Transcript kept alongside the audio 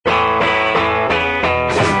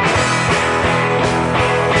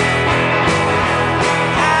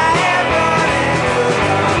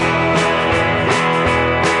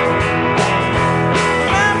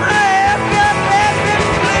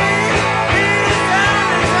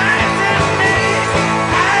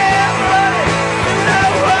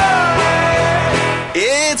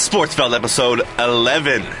Sportsfeld episode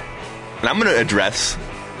 11. And I'm going to address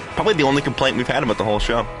probably the only complaint we've had about the whole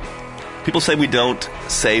show. People say we don't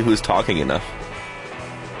say who's talking enough.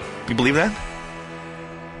 You believe that?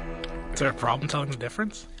 Is there a problem telling the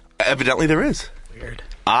difference? Evidently there is. Weird.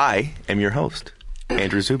 I am your host,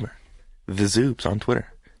 Andrew Zuber. The Zoobs on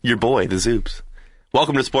Twitter. Your boy, The Zoobs.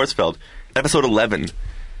 Welcome to Sportsfeld, episode 11.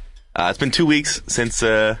 It's been 2 weeks since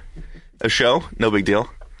a show. No big deal.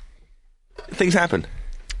 Things happen.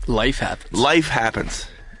 Life happens. Life happens.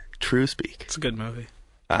 True speak. It's a good movie.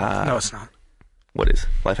 No, it's not. What is?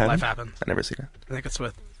 Life happens? Life Happens. I've never seen it. I think it's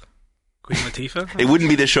with Queen Latifah. It wouldn't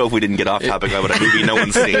be this show if we didn't get off topic about a movie no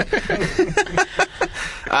one's seen.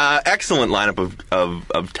 Excellent lineup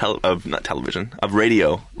of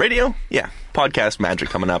radio. Radio? Yeah. Podcast magic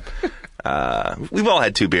coming up. We've all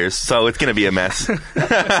had 2 beers, so it's going to be a mess.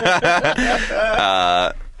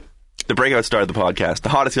 The breakout star of the podcast, the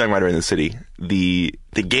hottest young writer in the city, the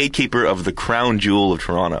gatekeeper of the crown jewel of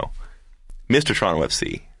Toronto, Mr. Toronto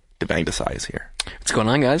FC, Devang Desai is here. What's going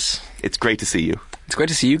on, guys? It's great to see you. It's great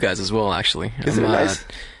to see you guys as well, actually. Isn't it nice?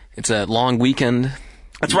 It's a long weekend.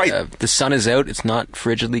 That's right. The sun is out. It's not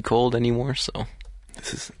frigidly cold anymore, so...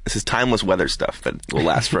 This is timeless weather stuff that will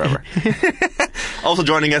last forever. Also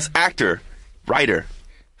joining us, actor, writer,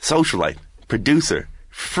 socialite, producer,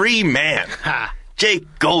 free man, Jake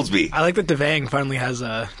Goldsby. I like that Devang finally has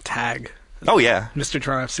a tag. Oh, yeah. Mr.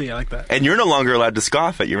 Toronto FC, I like that. And you're no longer allowed to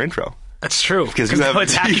scoff at your intro. That's true. Because you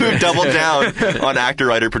have doubled down on actor,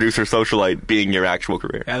 writer, producer, socialite being your actual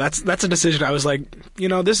career. Yeah, that's a decision. I was like,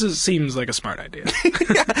 seems like a smart idea.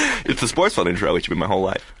 It's the Sportsfeld intro, which has been my whole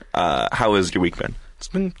life. How has your week been? It's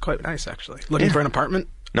been quite nice, actually. Looking for an apartment.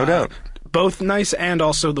 No doubt. Both nice and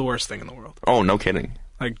also the worst thing in the world. Oh, no kidding.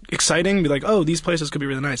 Like, exciting, be like, oh, these places could be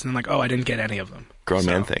really nice. And then like, oh, I didn't get any of them. Grown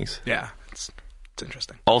man things. Yeah, it's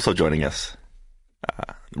interesting. Also joining us,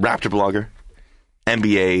 Raptor blogger,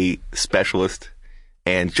 NBA specialist,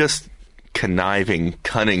 and just conniving,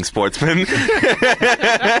 cunning sportsman.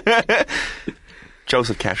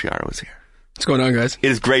 Joseph Casciaro is here. What's going on, guys?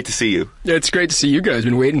 It is great to see you. Yeah, it's great to see you guys.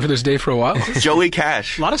 Been waiting for this day for a while. Joey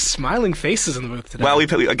Cash. A lot of smiling faces in the booth today. Well,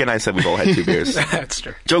 I said we've all had 2 beers. That's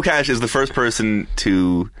true. Joe Cash is the first person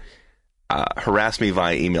to harass me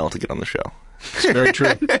via email to get on the show. It's very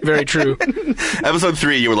true. Very true. Episode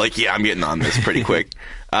 3, you were like, yeah, I'm getting on this pretty quick.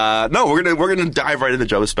 No, we're gonna dive right into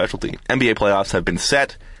Joe's specialty. NBA playoffs have been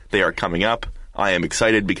set. They are coming up. I am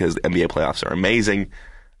excited because the NBA playoffs are amazing.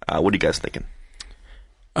 What are you guys thinking?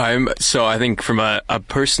 I think from a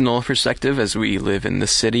personal perspective, as we live in the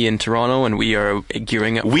city in Toronto and we are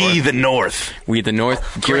gearing up the North. We the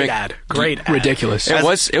North. Great ad. Ridiculous.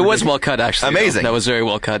 It was well cut, actually. Amazing. That was very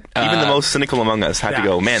well cut. Even the most cynical among us had to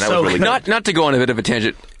go, man, that was really good. Not to go on a bit of a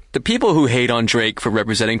tangent. The people who hate on Drake for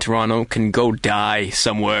representing Toronto can go die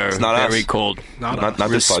somewhere it's not very us. cold. Not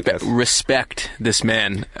this podcast. Respect this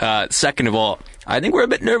man. Second of all, I think we're a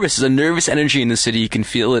bit nervous. There's a nervous energy in the city. You can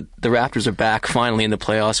feel it. The Raptors are back finally in the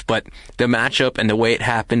playoffs, but the matchup and the way it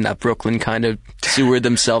happened, that Brooklyn kind of sewered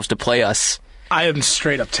themselves to play us. I am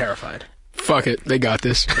straight up terrified. Fuck it. They got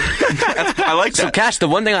this. I like that. So, Cash, the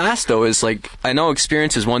one thing I asked, though, is, like, I know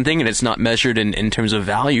experience is one thing and it's not measured in terms of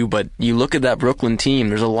value, but you look at that Brooklyn team,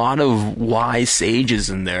 there's a lot of wise sages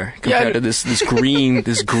in there compared to this green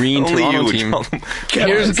Toronto team.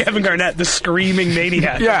 Here's Kevin Garnett, the screaming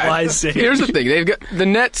maniac. Wise sage. Here's the thing. They've got the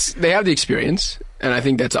Nets. They have the experience, and I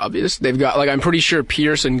think that's obvious. They've got, I'm pretty sure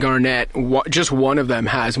Pierce and Garnett, just one of them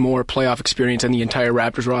has more playoff experience than the entire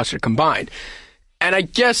Raptors roster combined. And I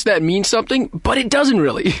guess that means something, but it doesn't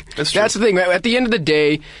really. That's the thing. At the end of the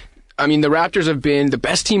day, I mean, the Raptors have been the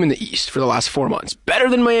best team in the East for the last 4 months. Better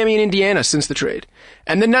than Miami and Indiana since the trade.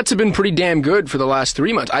 And the Nets have been pretty damn good for the last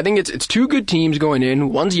 3 months. I think it's 2 good teams going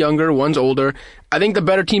in. One's younger, one's older. I think the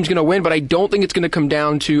better team's going to win, but I don't think it's going to come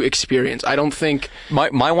down to experience. I don't think...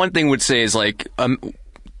 My one thing would say is,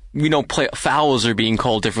 fouls are being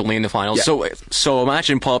called differently in the finals. Yeah. So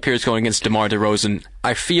imagine Paul Pierce going against DeMar DeRozan.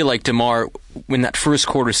 I feel like DeMar, when that first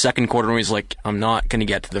quarter, second quarter, when he's like, I'm not going to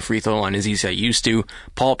get to the free throw line as easy as I used to.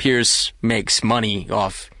 Paul Pierce makes money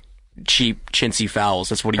off cheap, chintzy fouls.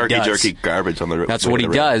 That's what he does. Herky-jerky garbage on the That's what he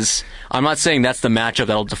does. I'm not saying that's the matchup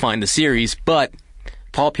that'll define the series, but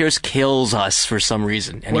Paul Pierce kills us for some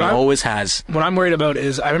reason, and he always has. What I'm worried about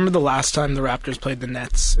is, I remember the last time the Raptors played the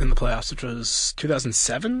Nets in the playoffs, which was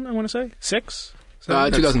 2007, I want to say? 6?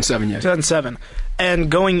 2007, yeah. 2007.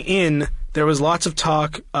 And going in, there was lots of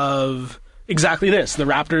talk of exactly this. The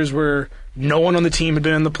Raptors were... No one on the team had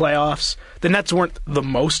been in the playoffs. The Nets weren't the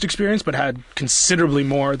most experienced, but had considerably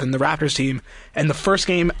more than the Raptors team. And the first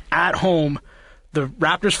game at home, The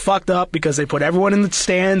Raptors fucked up because they put everyone in the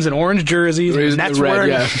stands in orange jerseys. Or is it Nets red, were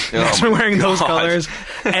yeah. Nets were wearing those colors,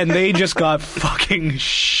 and they just got fucking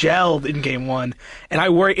shelled in Game 1. And I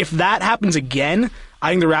worry if that happens again, I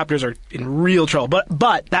think the Raptors are in real trouble.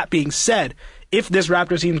 But that being said, if this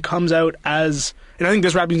Raptors team comes out as, and I think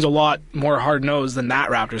this Raptors team is a lot more hard-nosed than that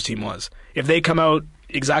Raptors team was. If they come out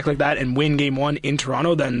exactly like that and win Game 1 in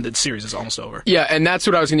Toronto, then the series is almost over. Yeah, and that's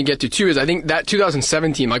what I was going to get to too. Is I think that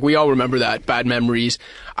 2017, like we all remember that, bad memories.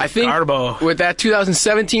 I think Garbo. With that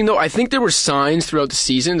 2017 though, I think there were signs throughout the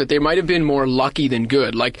season that they might have been more lucky than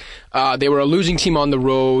good. Like they were a losing team on the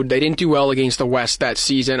road. They didn't do well against the West that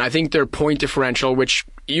season. I think their point differential, which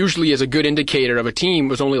usually is a good indicator of a team,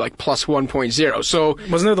 was only like plus 1.0. So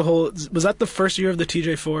wasn't there was that the first year of the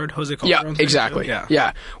TJ Ford, Jose Calderon? Yeah, exactly. Yeah.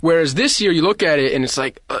 Yeah. Whereas this year you look at it and it's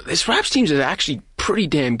like this Raps team is actually pretty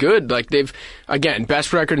damn good. Like they've, again,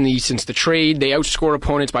 best record in the East since the trade. They outscore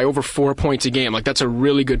opponents by over 4 points a game. Like that's a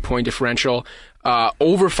really good point differential.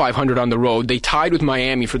 Over 500 on the road. They tied with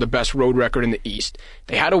Miami for the best road record in the East.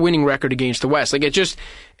 They had a winning record against the West. Like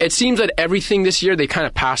it seems that everything this year they kind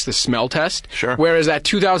of passed the smell test. Sure. Whereas that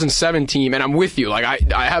 2007 team, and I'm with you, like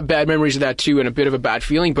I have bad memories of that too and a bit of a bad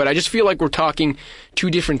feeling, but I just feel like we're talking two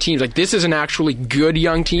different teams. Like this is an actually good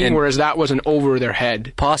young team, And whereas that was an over their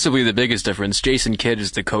head. Possibly the biggest difference, Jason Kidd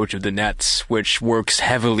is the coach of the Nets, which works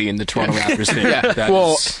heavily in the Toronto Raptors thing. Yeah. That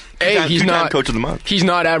Well, is- he's two-time not coach of the month. He's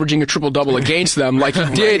not averaging a triple-double against them like he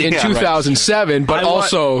did in Yeah, right. 2007, but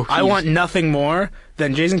I want nothing more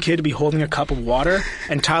than Jason Kidd to be holding a cup of water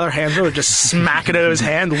and Tyler Hansbrough would just smack it out of his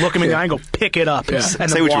hand, look him in the eye, and go pick it up. And then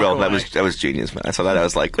Say what you walk will. away. That was genius, man. I saw that. I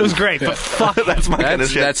was like, It was great, but fuck. that's my kind of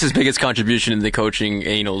shit. That's his biggest contribution in the coaching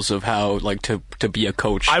annals of how like to be a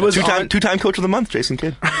coach. I was two-time coach of the month, Jason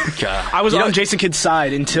Kidd. I was on Jason Kidd's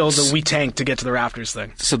side until we tanked to get to the Raptors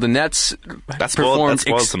thing. So the Nets That spoiled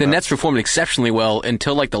some the Nets. Nets performed exceptionally well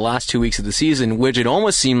until like the last 2 weeks of the season, which it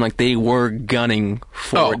almost seemed like they were gunning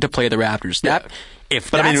for to play the Raptors. If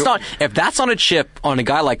that's on a chip on a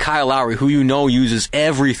guy like Kyle Lowry, who you know uses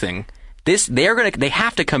everything, they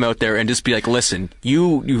have to come out there and just be like, listen,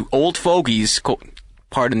 you old fogies,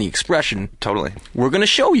 pardon the expression, Totally. we're going to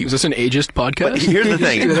show you. Is this an ageist podcast? But here's the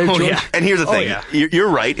thing. And here's the thing. yeah. You're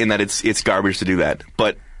right in that it's garbage to do that.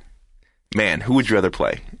 But man, who would you rather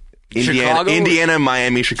play? Indiana,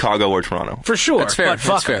 Miami, Chicago, or Toronto? For sure. That's fair. But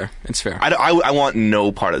fuck It's fair. I want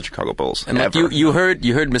no part of the Chicago Bulls. And like ever. you heard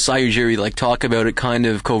Masai Ujiri like talk about it kind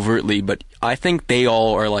of covertly, but I think they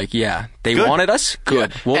all are like, yeah, they Good. wanted us.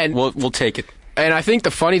 Good. Yeah. We'll take it. And I think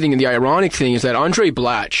the funny thing and the ironic thing is that Andre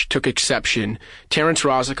Blatch took exception. Terrence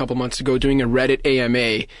Ross a couple months ago doing a Reddit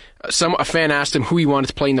AMA. A fan asked him who he wanted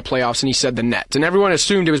to play in the playoffs, and he said the Nets. And everyone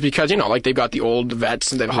assumed it was because, like they've got the old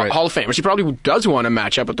vets and the Hall of Famers. He probably does want to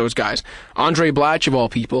match up with those guys. Andre Blatch, of all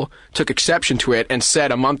people, took exception to it and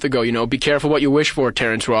said a month ago, be careful what you wish for,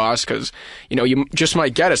 Terrence Ross, because, you just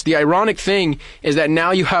might get us. The ironic thing is that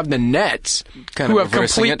now you have the Nets Kind who of have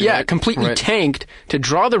reversing it, right? completely Right. tanked to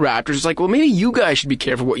draw the Raptors. It's like, well, maybe you guys should be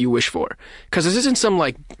careful what you wish for. Because this isn't some,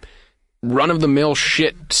 run-of-the-mill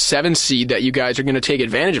shit 7 seed that you guys are going to take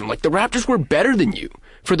advantage of. Like, the Raptors were better than you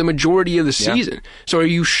for the majority of the season. So are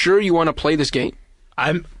you sure you want to play this game?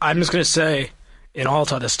 I'm just going to say, in all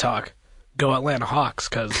of this talk, go Atlanta Hawks,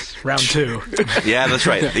 because round 2. Yeah, that's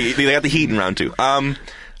right. They got the Heat in round 2.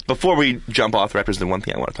 Before we jump off the Raptors, the one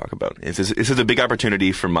thing I want to talk about is this is a big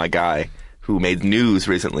opportunity for my guy who made news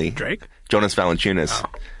recently, Drake? Jonas Valanciunas,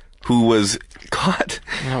 who was caught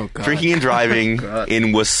drinking and driving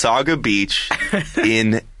in Wasaga Beach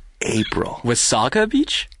in April. Wasaga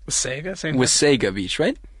Beach? Sega? Same thing? Wasaga Beach,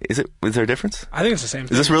 right? Is there a difference? I think it's the same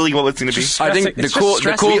thing. Is this really what it's going to be? I think It's just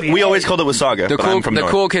stressing We always called it Wasaga, but I'm from the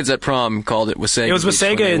North. cool kids at prom called it Wasaga. It was Beach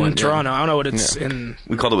when Wasaga they in went, yeah. Toronto. I don't know what it's in...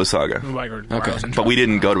 We called it Wasaga. Okay. But we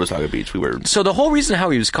didn't go to Wasaga Beach. We were... So the whole reason how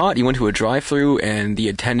he was caught, he went to a drive-thru and the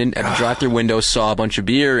attendant at the drive-thru window saw a bunch of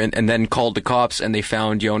beer and then called the cops and they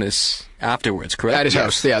found Jonas afterwards, correct? At his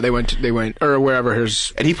house. Yeah, they went, or wherever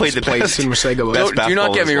his And he played his the place best- in Wasaga was. best Do not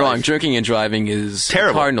basketball get of me his wrong. life. Drinking and driving is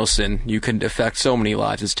Terrible. a cardinal sin. You can affect so many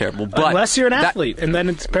lives. It's terrible. But Unless you're an that- athlete, and then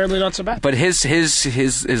it's apparently not so bad. But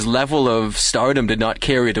his level of stardom did not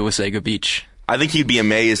carry to Wasaga Beach. I think you'd be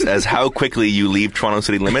amazed as how quickly you leave Toronto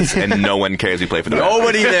city limits and no one cares you play for the Raptors.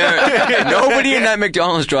 Nobody there, nobody in that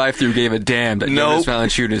McDonald's drive-thru gave a damn that Jonas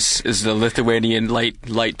Valanciunas is the Lithuanian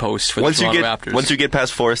light post for the Toronto Raptors. Once you get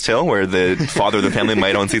past Forest Hill, where the father of the family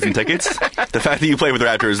might own season tickets, the fact that you play for the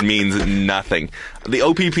Raptors means nothing. The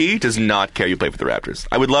OPP does not care you play for the Raptors.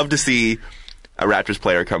 I would love to see a Raptors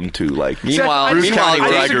player come to Meanwhile, Bruce County, where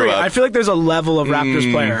I grew disagree. up. I feel like there's a level of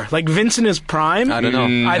Raptors player. Like Vince in his prime, I don't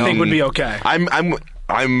know. I think would be okay. I'm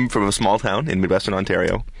I'm from a small town in Midwestern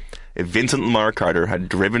Ontario. If Vincent Lamar Carter had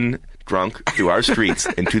driven drunk through our streets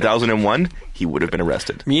in 2001, he would have been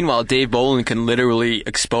arrested. Meanwhile, Dave Bolin can literally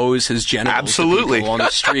expose his genitals Absolutely. to people on the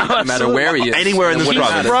street, no matter where he is. Anywhere in this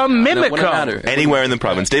province. From It wouldn't Mimico. matter. Anywhere in the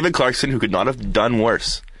province. David Clarkson, who could not have done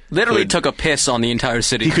worse. Literally could- took a piss on the entire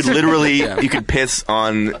city. He could literally, Yeah. you could piss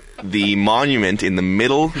on the monument in the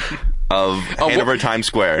middle of Hanover Times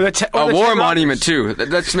Square. A war monument, too.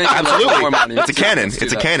 Let's make it a Absolutely. war monument. It's a cannon. Let's do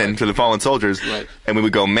It's a that. cannon to the fallen soldiers. Right. And we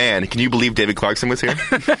would go, man, can you believe David Clarkson was here?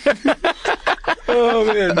 Oh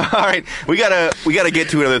man. All right. We gotta get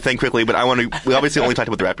to another thing quickly, but we obviously only talked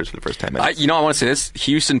about the Raptors for the first 10 minutes. I want to say this.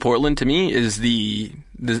 Houston-Portland, to me, is the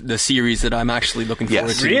series that I'm actually looking forward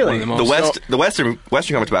Yes. to. Really? one of the most. the Western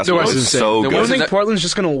Conference basketball West is is so insane. The good. You West don't is think Portland's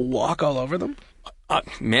just going to walk all over them?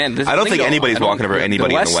 Man, I don't think anybody's walking over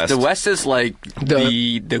anybody in the West. The West is like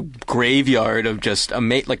the graveyard of just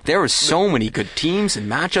like there were so many good teams and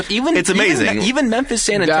matchups. It's amazing. Even Memphis,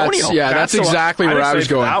 San Antonio. That's exactly where I was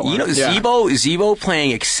going. You know, Zebo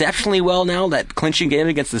playing exceptionally well now. That clinching game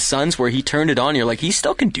against the Suns, where he turned it on. You're like, he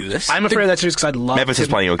still can do this. I'm afraid that's just because I love Memphis is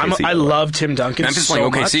playing OKC, I by the way. love Tim Duncan. Memphis so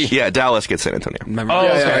playing much. OKC. Yeah, Dallas gets San Antonio. Never, Oh,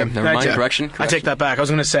 okay. Never mind. Yeah. Correction. I take that back. I was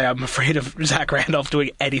going to say I'm afraid of Zach Randolph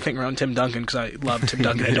doing anything around Tim Duncan because I love Tim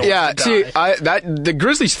Duncan. I don't Yeah, want to see, die. the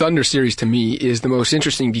Grizzlies Thunder series to me is the most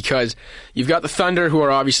interesting because you've got the Thunder, who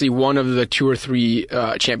are obviously one of the 2 or 3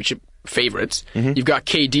 championship favorites. You've got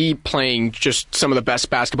KD playing just some of the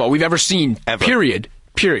best basketball we've ever seen. Ever. Period.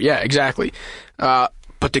 Yeah, exactly.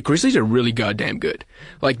 But the Grizzlies are really goddamn good.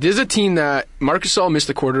 Like, this is a team that Marcus Gasol missed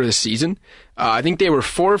a quarter of the season. I think they were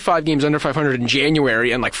 4 or 5 games under 500 in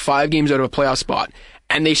January and like 5 games out of a playoff spot.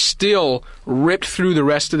 And they still ripped through the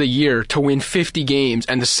rest of the year to win 50 games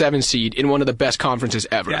and the 7 seed in one of the best conferences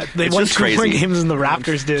ever. Yeah, they It's won just 2 more crazy. games than the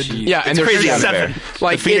Raptors did. Yeah, and It's they're crazy shooting unfair.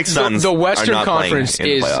 like The Phoenix Suns the Western are not playing Conference in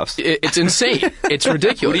the is playoffs. it's insane. It's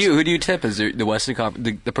ridiculous. Who do you tip as the Western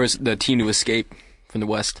Conference? The team to escape from the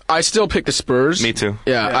West. I still pick the Spurs. Me too.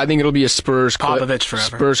 Yeah, I think it'll be a Popovich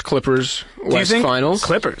forever. Spurs Clippers Do you West think Finals.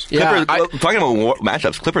 Clippers? Yeah, Clippers, talking about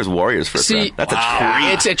matchups, Clippers Warriors first See, round. That's a wow.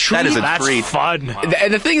 treat. It's a treat. That is a That's treat. fun.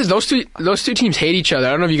 And the thing is, those two teams hate each other.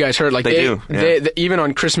 I don't know if you guys heard. Like They do, yeah. they even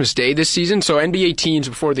on Christmas Day this season. So NBA teams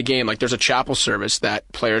before the game, like there's a chapel service that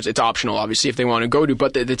players. It's optional, obviously, if they want to go to,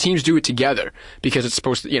 but the teams do it together because it's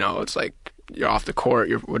supposed to. It's like you're off the court.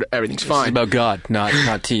 Everything's It's fine. about God,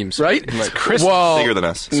 not teams. Right? Christmas. Well, Bigger than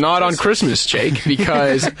us. Not on Christmas, Jake,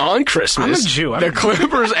 because on Christmas, I'm a Jew. the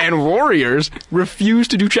Clippers and Warriors refuse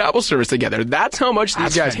to do chapel service together. That's how much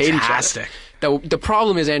these That's guys hate fantastic. each other. The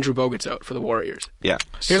problem is Andrew Bogut's out for the Warriors. Yeah.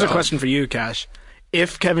 Here's a So- question for you, Cash.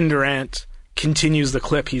 If Kevin Durant continues the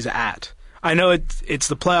clip he's at, I know it's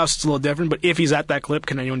the playoffs, it's a little different, but if he's at that clip,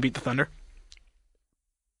 can anyone beat the Thunder?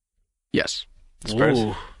 Yes. Spurs.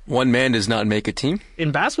 Ooh. One man does not make a team,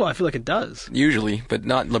 In basketball, I feel like it does. usually, but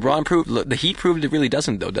not LeBron proved. The Heat proved it really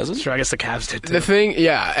doesn't, though, does it? Sure, I guess the Cavs did too. The thing,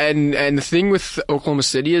 yeah, and the thing with Oklahoma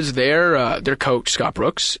City is their coach Scott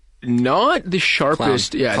Brooks, not the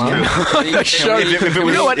sharpest. Clown. Yeah, Clown. not the sharpest. If it was-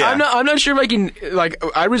 You know what? yeah. I'm not sure if I can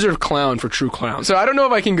I reserve clown for true clown. So I don't know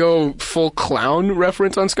if I can go full clown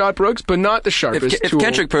reference on Scott Brooks, but not the sharpest. If tool.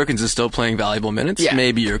 Kendrick Perkins is still playing valuable minutes, Yeah.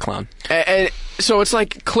 maybe you're a clown. And so it's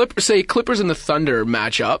like Clippers and the Thunder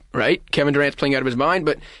match up, right? Kevin Durant's playing out of his mind,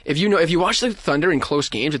 but if you watch the Thunder in close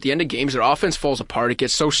games, at the end of games, their offense falls apart. It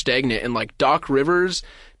gets so stagnant, and like Doc Rivers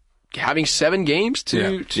having 7 games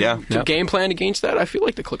to game plan against that, I feel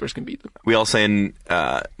like the Clippers can beat them. We all saying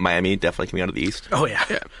Miami definitely coming out of the East. Oh, yeah.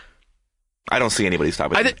 I don't see anybody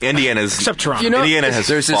stopping. Indiana's Except Toronto. Indiana has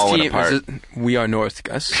There's this fallen team. apart. We are North,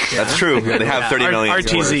 Gus. That's true. They have 30 million.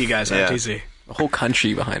 RTZ, guys, Yeah. RTZ. A whole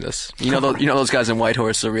country behind us. You know those guys in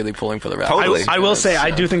Whitehorse are really pulling for the Raptors. Totally. I will say, I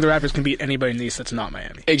do think the Raptors can beat anybody in the East that's not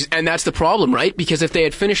Miami. And that's the problem, right? Because if they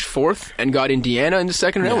had finished 4th and got Indiana in the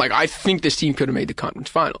second round, like I think this team could have made the conference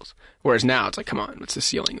finals. Whereas now it's like, come on, what's the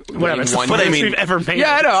ceiling? Whatever, it's the One funniest I mean- we've ever made.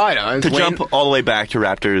 Yeah, I know. To jump all the way back to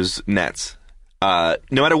Raptors Nets. No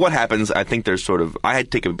matter what happens, I think there's I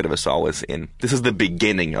take a bit of a solace in this is the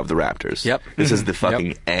beginning of the Raptors. Yep. This is the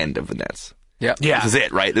fucking end of the Nets. Yep. Yeah. This is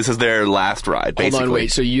it, right? This is their last ride, basically. Hold on,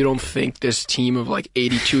 wait. So you don't think this team of like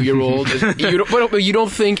 82-year-olds? You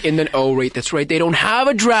don't think? And then, oh, right, that's right. They don't have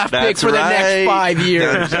a draft pick That's for the right. next 5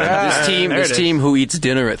 years. This team who eats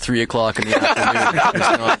dinner at 3:00 in the afternoon.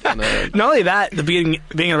 is not gonna- Not only that, the being of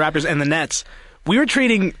the Raptors and the Nets, we were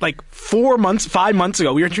treating, like, 5 months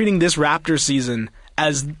ago, we were treating this Raptors season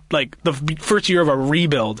as, like, the first year of a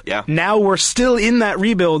rebuild. Yeah. Now we're still in that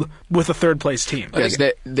rebuild with a third-place team. Because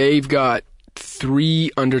they've got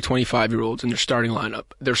 3 under 25-year-olds in their starting lineup.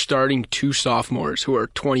 They're starting 2 sophomores who are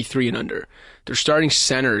 23 and under. Their starting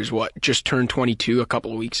center is just turned 22 a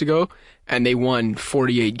couple of weeks ago, and they won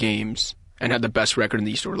 48 games and had the best record in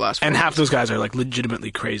the East over the last 4 And years. half those guys are like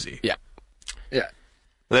legitimately crazy. Yeah.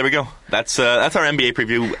 There we go. That's our NBA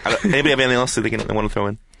preview. Anybody have anything else that they want to throw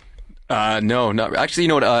in? No, not actually. You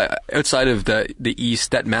know what? Outside of the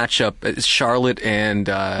East, that matchup is Charlotte and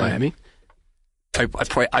Miami. I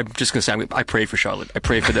pray. I'm just gonna say I pray for Charlotte. I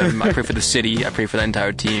pray for them. I pray for the city. I pray for the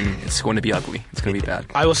entire team. It's going to be ugly. It's going to be bad.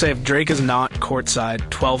 I will say if Drake is not courtside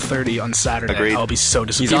 12:30 on Saturday, Agreed. I'll be so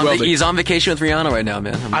He's disappointed. he's on vacation with Rihanna right now,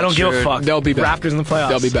 man. I don't give a fuck. They'll be back. Raptors in the playoffs.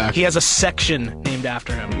 They'll be back. He has a section named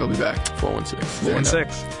after him. They'll be back. 416.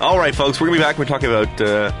 4-6. All right, folks, we're going to be back. We're talking about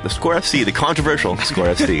the Score FC, the controversial Score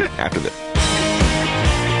FC, after this.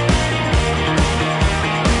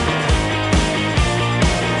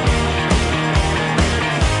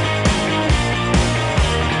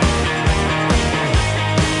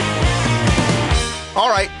 All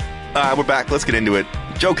right, we're back. Let's get into it.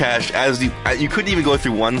 Joe Cash, as you couldn't even go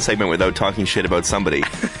through one segment without talking shit about somebody.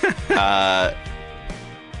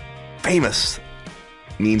 Famous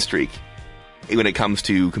mean streak when it comes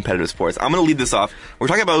to competitive sports. I'm going to lead this off. We're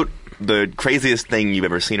talking about the craziest thing you've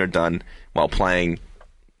ever seen or done while playing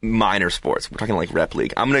minor sports. We're talking like rep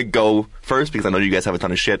league. I'm going to go first because I know you guys have a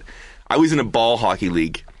ton of shit. I was in a ball hockey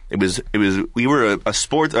league. We were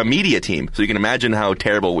a media team, so you can imagine how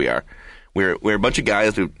terrible we are. We're a bunch of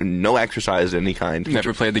guys with no exercise of any kind.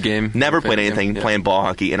 Never played the game. Never played anything, Yeah. playing ball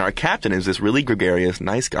hockey. And our captain is this really gregarious,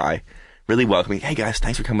 nice guy, really welcoming. Hey guys,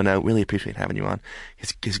 thanks for coming out. Really appreciate having you on.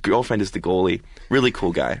 His girlfriend is the goalie. Really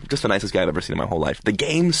cool guy. Just the nicest guy I've ever seen in my whole life. The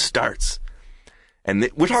game starts. And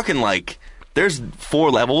we're talking like, there's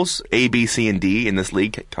 4 levels, A, B, C, and D in this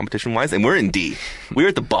league, competition-wise. And we're in D. We're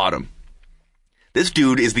at the bottom. This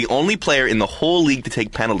dude is the only player in the whole league to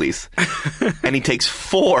take penalties. And he takes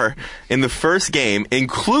 4 in the first game,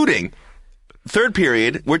 including third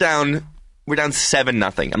period. We're down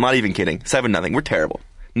 7-0. I'm not even kidding. 7-0. We're terrible.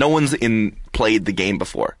 No one's played the game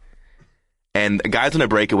before. And a guy's on a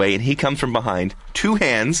breakaway, and he comes from behind, 2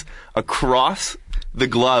 hands across the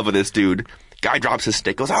glove of this dude. Guy drops his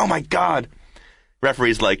stick, goes, "Oh my God."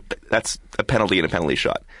 Referee's like, "That's a penalty and a penalty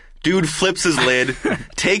shot." Dude flips his lid,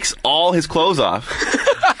 takes all his clothes off,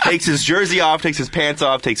 takes his jersey off, takes his pants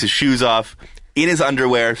off, takes his shoes off, in his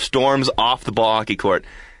underwear, storms off the ball hockey court.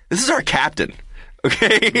 This is our captain,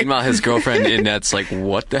 okay? Meanwhile, his girlfriend in net's like,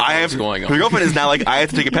 what the hell is going on? Her girlfriend is now like, I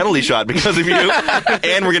have to take a penalty shot because of you,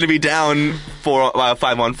 and we're going to be down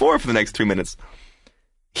 5-on-4 for the next 3 minutes.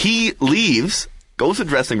 He leaves, goes to the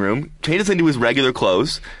dressing room, changes into his regular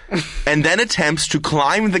clothes, and then attempts to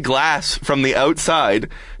climb the glass from the outside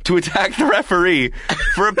to attack the referee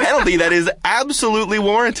for a penalty that is absolutely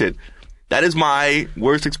warranted. That is my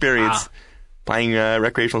worst experience playing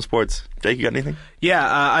recreational sports. Jake, you got anything? Yeah,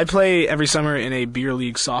 I play every summer in a beer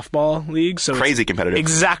league softball league. So Crazy it's competitive.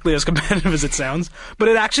 Exactly as competitive as it sounds. But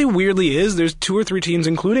it actually weirdly is. There's 2 or 3 teams,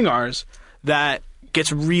 including ours, that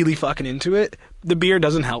gets really fucking into it. The beer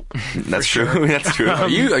doesn't help. That's true. That's true. Are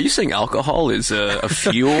you saying alcohol is a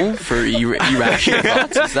fuel for irrational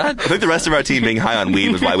thoughts? Is that? I think the rest of our team being high on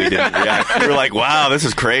weed was why we didn't react. We were like, wow, this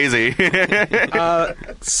is crazy.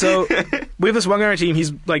 So we have this one guy on our team.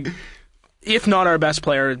 He's like, if not our best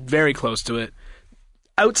player, very close to it.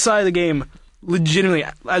 Outside the game, legitimately,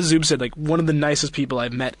 as Zub said, like one of the nicest people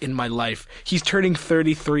I've met in my life. He's turning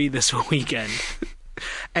 33 this weekend.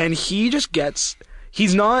 And he just gets,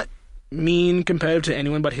 he's not mean competitive to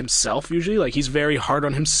anyone but himself usually. Like he's very hard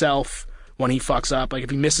on himself when he fucks up. Like if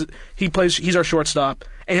he misses, he's our shortstop,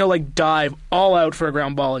 and he'll like dive all out for a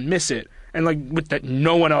ground ball and miss it. And like with that,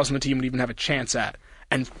 no one else on the team would even have a chance at.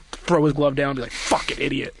 And throw his glove down and be like, "Fuck it,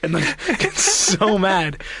 idiot," and like get so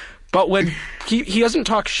mad. But when he doesn't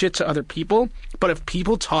talk shit to other people, but if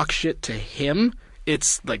people talk shit to him,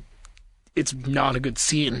 it's like it's not a good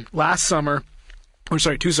scene.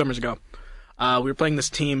 2 summers ago, we were playing this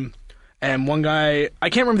team, and one guy, I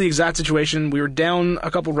can't remember the exact situation. We were down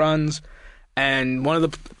a couple runs, and one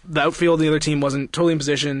of the outfield of the other team wasn't totally in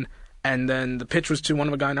position, and then the pitch was to one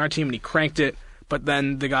of a guy on our team, and he cranked it. But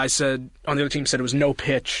then the guy on the other team said it was no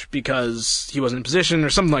pitch because he wasn't in position or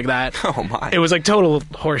something like that. Oh my. It was like total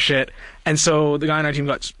horseshit. And so the guy on our team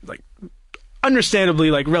got like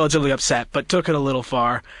understandably like relatively upset, but took it a little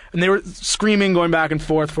far. And they were screaming, going back and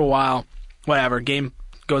forth for a while. Whatever. Game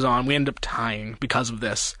goes on. We end up tying because of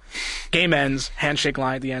this. Game ends. Handshake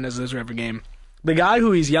line at the end, as is every game. The guy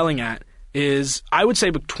who he's yelling at is, I would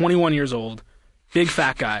say, 21 years old. Big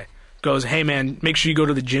fat guy. Goes, "Hey man, make sure you go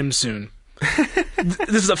to the gym soon."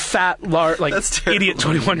 This is a fat, idiot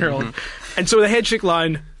 21-year-old. And so the handshake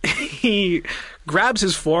line, he grabs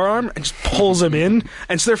his forearm and just pulls him in,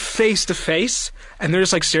 and so they're face to face, and they're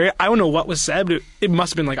just like staring. I don't know what was said, but it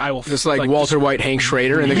must have been like, I will. Just like Walter White, Hank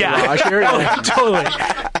Schrader in the garage here. Totally.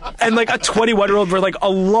 And like a 21-year-old for like a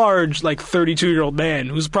large, like 32-year-old man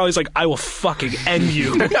who's probably just like, I will fucking end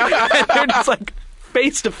you. And they're just like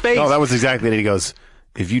face to face. Oh, that was exactly it. He goes,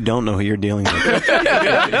 if you don't know who you're dealing with,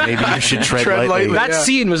 maybe you should tread lightly. That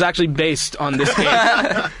scene was actually based on this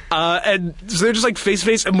game. And so they're just like face to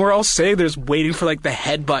face, and we're all sitting there just waiting for like the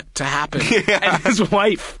headbutt to happen. Yeah. And his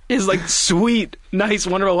wife, his like sweet, nice,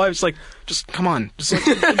 wonderful wife, is like, just come on, just like,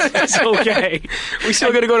 it's okay. We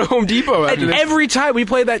still got to go to Home Depot after And this. every time we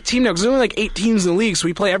play that team now, because there's only like 8 teams in the league, so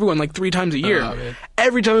we play everyone like 3 times a year. Man.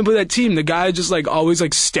 Every time we play that team, the guy just like always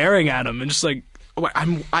like staring at him and just like,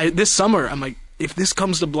 this summer, I'm like, if this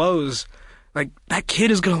comes to blows, like that kid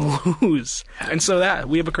is gonna lose. And so that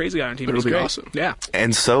we have a crazy guy on our team. It'll It's be great. awesome. Yeah.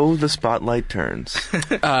 And so the spotlight turns.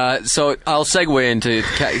 So I'll segue into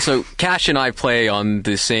so Cash and I play on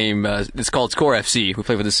the same. It's called Score FC. We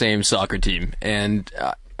play for the same soccer team, and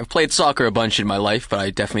I've played soccer a bunch in my life, but I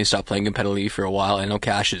definitely stopped playing competitively for a while. I know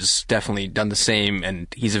Cash has definitely done the same, and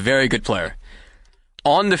he's a very good player.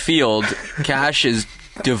 On the field, Cash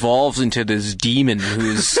devolves into this demon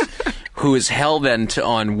who is hell-bent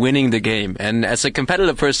on winning the game. And as a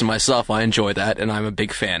competitive person myself, I enjoy that, and I'm a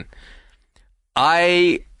big fan.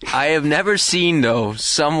 I have never seen, though,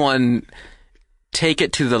 someone take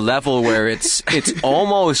it to the level where it's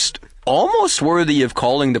almost worthy of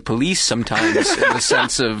calling the police sometimes, in the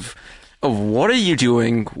sense of what are you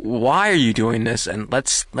doing? Why are you doing this? And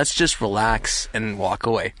let's just relax and walk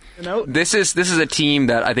away. You know, This is a team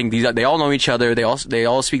that I think they all know each other. They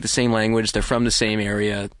all speak the same language. They're from the same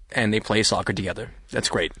area, and they play soccer together. That's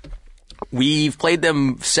great. We've played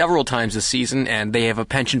them several times this season, and they have a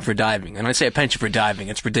penchant for diving. And when I say a penchant for diving,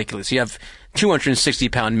 it's ridiculous. You have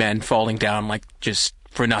 260-pound men falling down like just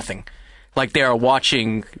for nothing. Like they are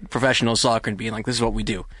watching professional soccer and being like, this is what we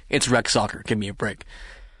do. It's rec soccer. Give me a break.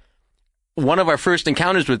 One of our first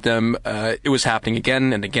encounters with them, it was happening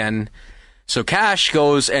again and again. So Cash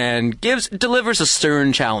goes and delivers a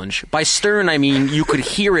stern challenge. By stern, I mean you could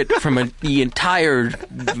hear it from the entire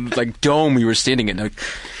like dome we were standing in. Like,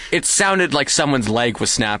 it sounded like someone's leg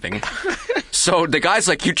was snapping. So the guy's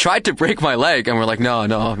like, "You tried to break my leg," and we're like, "No,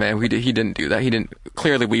 man, he didn't do that. He didn't."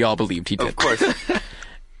 Clearly, we all believed he did. Of course.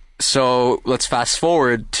 So let's fast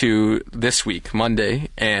forward to this week, Monday,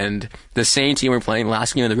 and the same team we're playing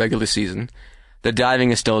last game of the regular season. The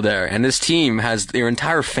diving is still there, and this team has their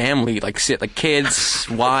entire family, like kids,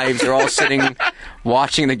 wives, they're all sitting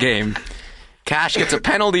watching the game. Cash gets a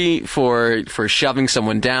penalty for shoving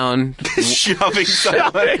someone down. Shoving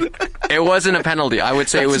someone. It wasn't a penalty. I would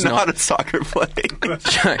say it was not a soccer play.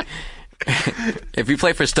 If you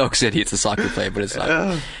play for Stoke City, it's a soccer play, but it's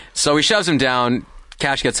not. So he shoves him down.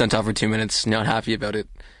 Cash gets sent off for 2 minutes. Not happy about it.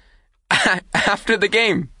 After the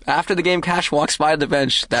game, Cash walks by the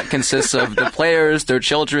bench that consists of the players, their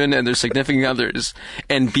children, and their significant others,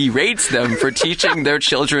 and berates them for teaching their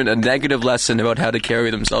children a negative lesson about how to carry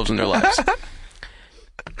themselves in their lives.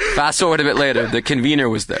 Fast forward a bit later, the convener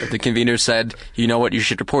was there. The convener said, "You know what? You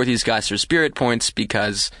should report these guys for spirit points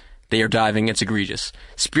because they are diving. It's egregious.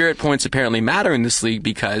 Spirit points apparently matter in this league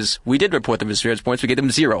because we did report them for spirit points. We gave them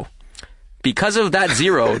 0. Because of that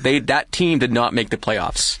 0, that team did not make the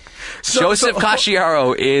playoffs. Joseph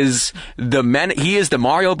Casciaro is he is the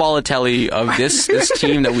Mario Balotelli of this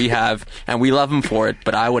team that we have, and we love him for it,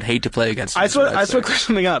 but I would hate to play against him. I just want to clear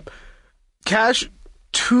something up. Cash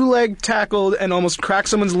 2-leg tackled and almost cracked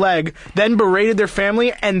someone's leg, then berated their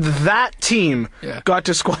family, and that team got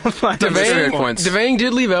disqualified. Devang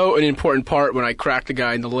did leave out an important part when I cracked the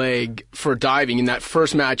guy in the leg for diving in that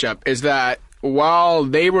first matchup, is that while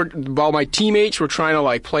my teammates were trying to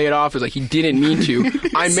like play it off as like he didn't mean to,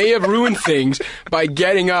 I may have ruined things by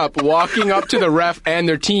getting up, walking up to the ref and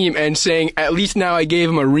their team and saying, "At least now I gave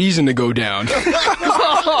him a reason to go down."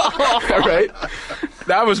 All right,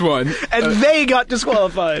 that was one, and they got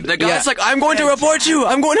disqualified. The guy's like, "I'm going to report you.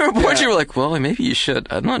 I'm going to report you." We're like, "Well, maybe you should."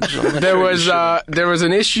 I'm not sure. There was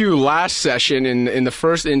an issue last session in the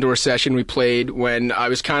first indoor session we played when I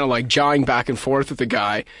was kind of like jawing back and forth with the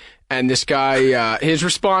guy. And this guy, his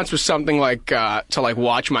response was something like to like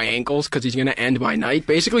watch my ankles because he's gonna end my night,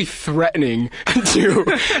 basically threatening to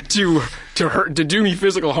do me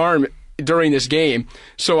physical harm during this game.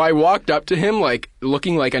 So I walked up to him like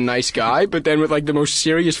looking like a nice guy, but then with like the most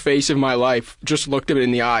serious face of my life, just looked him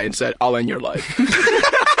in the eye and said, "I'll end your life."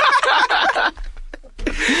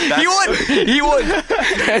 He would.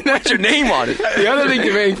 And that's your name on it. The other thing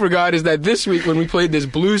Devang forgot is that this week when we played this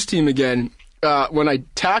Blues team again, when I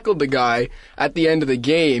tackled the guy at the end of the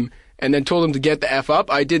game and then told him to get the F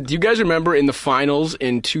up, I did. Do you guys remember in the finals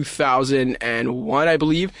in 2001, I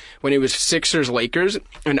believe, when it was Sixers-Lakers,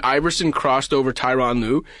 and Iverson crossed over Tyronn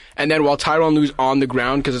Lue, and then while Tyronn Lue's on the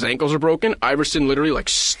ground because his ankles are broken, Iverson literally, like,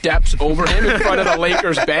 steps over him in front of the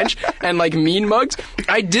Lakers bench and, like, mean mugs?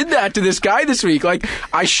 I did that to this guy this week. Like,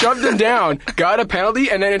 I shoved him down, got a penalty,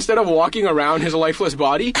 and then instead of walking around his lifeless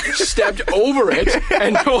body, stepped over it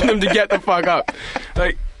and told him to get the fuck up.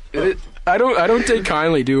 Like, I don't take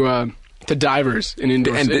kindly to divers in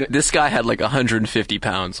indoor. And this guy had like 150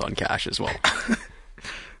 pounds on cash as well.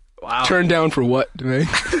 Wow. Turned down for what, Dwayne?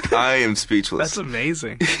 I am speechless. That's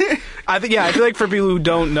amazing. I feel like for people who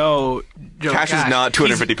don't know, Joe Cash is not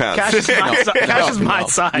 250 pounds. Cash is my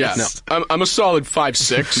size. Yeah, no. I'm a solid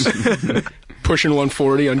 5'6", pushing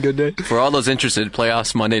 140 on good day. For all those interested,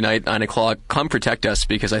 playoffs Monday night, 9 o'clock. Come protect us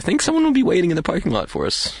because I think someone will be waiting in the parking lot for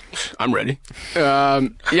us. I'm ready. But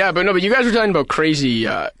you guys were talking about crazy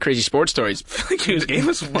sports stories.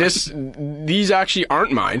 These actually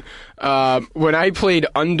aren't mine. When I played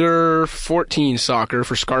under 14 soccer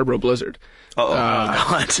for Scarborough Blizzard.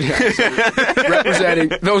 Representing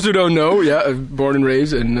those who don't know, born and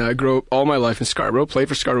raised and grew up all my life in Scarborough. Played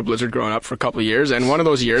for Scarborough Blizzard growing up for a couple of years, and one of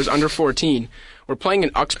those years, under 14, we're playing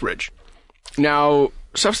in Uxbridge. Now,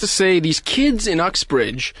 suffice to say, these kids in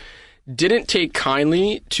Uxbridge didn't take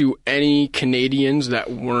kindly to any Canadians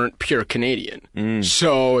that weren't pure Canadian.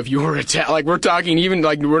 So if you were we're talking even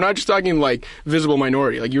like we're not just talking like visible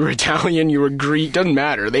minority. Like you were Italian, you were Greek, doesn't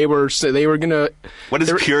matter. They were gonna. What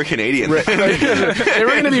is pure Canadian? They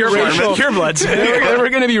were gonna be racial purebloods. They were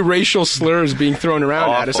gonna be racial slurs being thrown around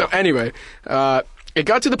at us. So anyway, it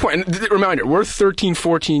got to the point. And reminder: we're 13,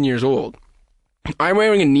 14 years old. I'm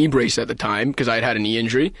wearing a knee brace at the time because I had a knee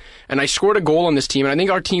injury, and I scored a goal on this team, and I think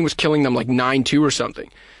our team was killing them like 9-2 or something.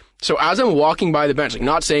 So as I'm walking by the bench, like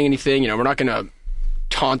not saying anything, we're not going to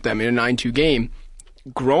taunt them in a 9-2 game,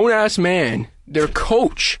 grown-ass man, their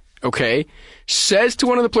coach, says to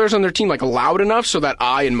one of the players on their team, like loud enough so that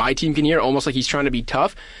I and my team can hear, almost like he's trying to be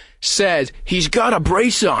tough, says, he's got a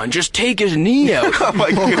brace on, just take his knee out. Oh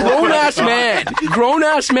my God.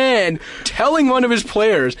 Grown-ass man telling one of his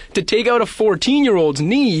players to take out a 14-year-old's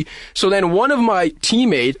knee. So then one of my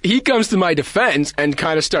teammates, he comes to my defense and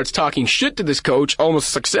kind of starts talking shit to this coach,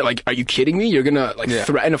 almost like, are you kidding me? You're gonna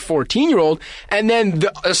threaten a 14-year-old? And then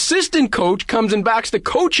the assistant coach comes and backs the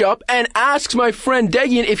coach up and asks my friend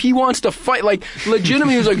Degian if he wants to fight. Like,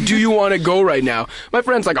 legitimately, he was like, do you want to go right now? My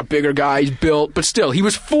friend's like a bigger guy, he's built, but still, he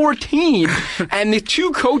was 14, and the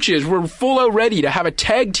two coaches were full out ready to have a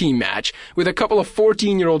tag team match with a couple of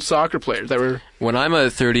 14-year-old soccer players that were... When I'm a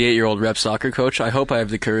 38-year-old rep soccer coach, I hope I have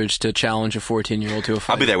the courage to challenge a 14-year-old to a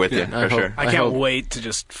fight. I'll be there with you, for sure. I can't wait to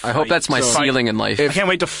just fight. I hope that's my ceiling in life. I can't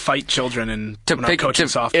wait to fight children and when I'm coaching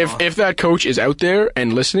softball. If that coach is out there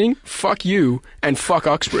and listening, fuck you and fuck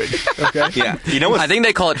Uxbridge. Okay? Yeah. You know what? I think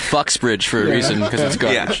they call it Fucksbridge for a reason because it's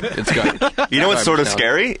garbage. Yeah. It's garbage. You know what's sort of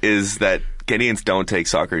scary is that Canadians don't take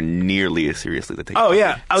soccer nearly as seriously as they take Oh, hockey.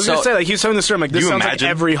 yeah. I was going to say, like, he was telling the story, I'm like, this sounds like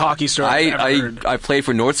every hockey story I've ever heard. I played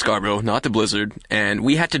for North Scarborough, not the Blizzard, and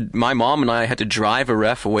my mom and I had to drive a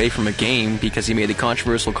ref away from a game because he made a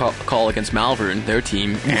controversial call against Malvern, their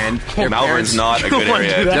team, and Malvern's not a good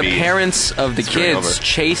area. The parents of the kids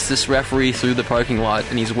chased this referee through the parking lot,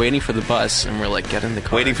 and he's waiting for the bus, and we're like, get in the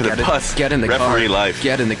car. Waiting for the bus. Get in the car. Referee life.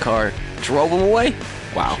 Get in the car. Drove him away.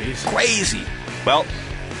 Wow. Jesus. Crazy. Well,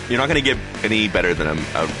 you're not going to get any better than a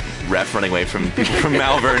ref running away from people from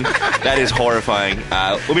Malvern. That is horrifying.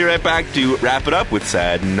 We'll be right back to wrap it up with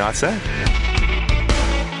Sad Not Sad.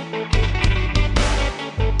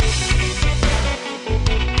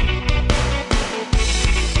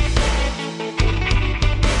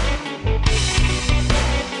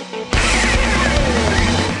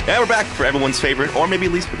 And we're back for everyone's favorite, or maybe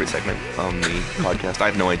least favorite segment on the podcast. I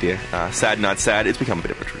have no idea. Sad Not Sad. It's become a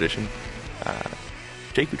bit of a tradition.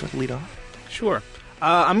 Jake, would you like to lead off? Sure.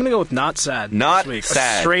 I'm going to go with not sad. Not this week.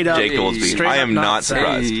 sad. Straight up. Jake Goldsby. I am not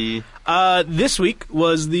surprised. This week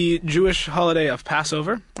was the Jewish holiday of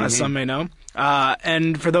Passover, as some may know.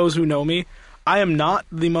 And for those who know me, I am not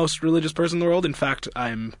the most religious person in the world. In fact,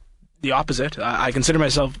 I'm the opposite. I consider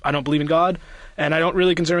myself, I don't believe in God, and I don't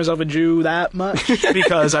really consider myself a Jew that much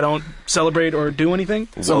because I don't celebrate or do anything.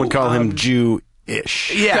 Some would call him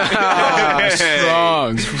Jew-ish. Yeah.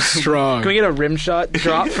 Strong. Can we get a rim shot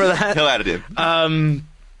drop for that? He'll add it in.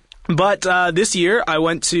 But this year, I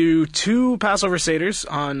went to 2 Passover Seders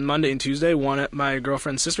on Monday and Tuesday, one at my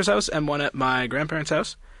girlfriend's sister's house and one at my grandparents'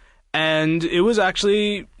 house. And it was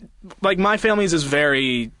actually like my family's is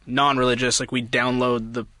very non-religious. Like we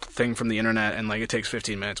download the thing from the internet and like it takes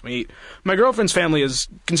 15 minutes. We eat. My girlfriend's family is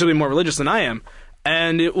considerably more religious than I am,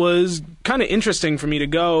 and it was kind of interesting for me to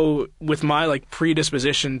go with my like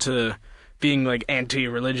predisposition to being like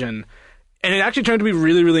anti-religion, and it actually turned to be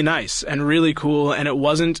really, really nice and really cool. And it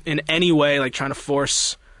wasn't in any way like trying to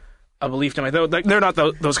force a belief to my like they're not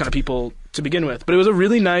those kind of people to begin with, but it was a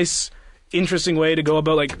really nice, interesting way to go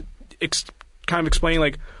about like kind of explaining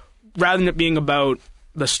like rather than it being about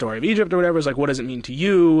the story of Egypt or whatever, it's like what does it mean to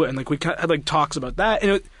you, and like we had like talks about that,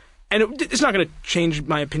 and it's not going to change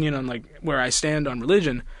my opinion on like where I stand on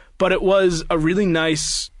religion, but it was a really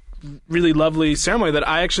nice, really lovely ceremony that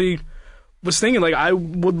I actually was thinking like I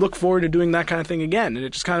would look forward to doing that kind of thing again, and it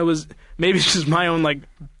just kind of was maybe it's just my own like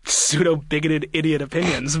pseudo bigoted idiot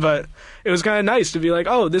opinions, but it was kind of nice to be like,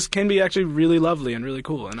 oh, this can be actually really lovely and really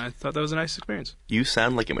cool, and I thought that was a nice experience. You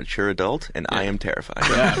sound like a mature adult, and I am terrified.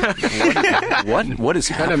 What is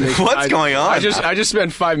happening? What's going on? I just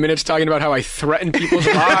spent 5 minutes talking about how I threaten people's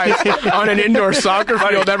lives on an indoor soccer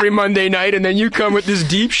field every Monday night, and then you come with this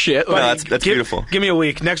deep shit. No, that's beautiful. Give me a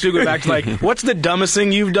week. Next week we'll go back to like, what's the dumbest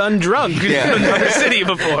thing you've done drunk in another city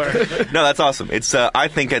before? No, that's awesome. It's I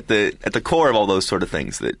think at the core of all those sort of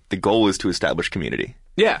things, that the goal is to establish community.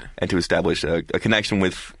 Yeah. And to establish a connection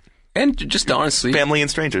with And just honestly, family and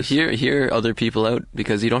strangers. Hear other people out,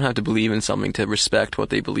 because you don't have to believe in something to respect what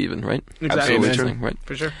they believe in, right? Exactly. Absolutely true. Right.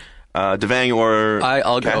 For sure. Devang or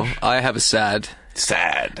I'll go. Cash? I have a sad.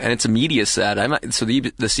 Sad. And it's a media sad. So the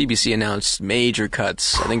CBC announced major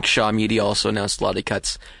cuts. I think Shaw Media also announced a lot of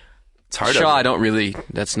cuts. It's hard. Shaw,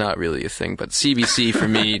 that's not really a thing. But CBC for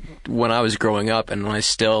me, when I was growing up, and when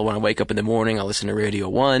I wake up in the morning, I listen to Radio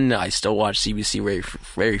 1. I still watch CBC very,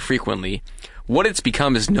 very frequently. What it's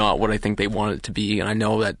become is not what I think they want it to be, and I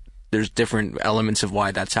know that there's different elements of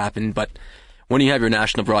why that's happened, but when you have your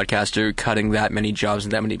national broadcaster cutting that many jobs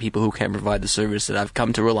and that many people who can provide the service that I've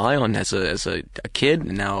come to rely on as a kid,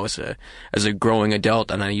 and now as a growing adult,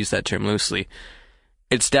 and I use that term loosely,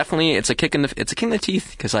 it's a kick in the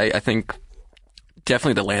teeth, because I think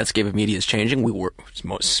definitely the landscape of media is changing.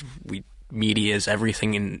 Media is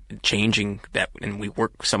everything in changing that, and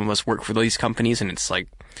some of us work for these companies, and it's like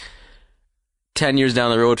 10 years down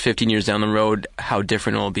the road, 15 years down the road, how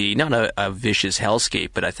different it'll be. Not a vicious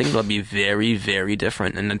hellscape, but I think it'll be very, very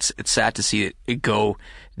different, and it's sad to see it go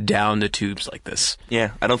down the tubes like this.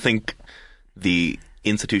 Yeah, I don't think the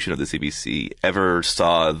institution of the CBC ever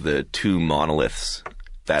saw the two monoliths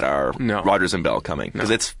that are Rogers and Bell coming, because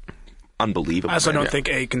it's unbelievable. I also don't think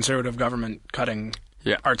a conservative government cutting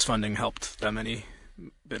arts funding helped them any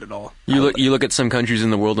bit at all. You look at some countries in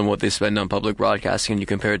the world and what they spend on public broadcasting, and you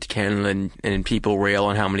compare it to Canada, and people rail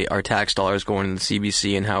on how many our tax dollars going into the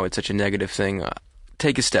CBC and how it's such a negative thing.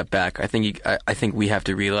 Take a step back. I think we have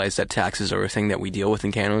to realize that taxes are a thing that we deal with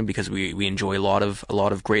in Canada, because we enjoy a lot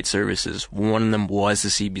of great services. One of them was the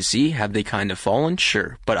CBC. Have they kind of fallen?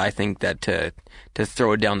 Sure, but I think that to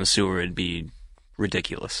throw it down the sewer would be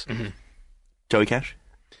ridiculous. Mm-hmm. Joey Cash?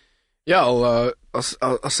 Yeah,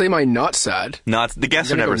 I'll say my not sad. Not the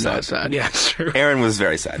guests are never sad. Yeah, sure. Aaron was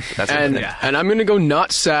very sad. That's and I'm going to go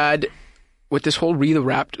not sad with this whole We the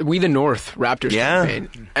North Raptors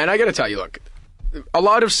campaign. And I got to tell you, look, a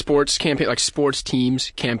lot of sports campaign, like sports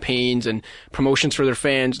teams, campaigns, and promotions for their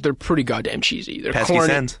fans, they're pretty goddamn cheesy. They're pesky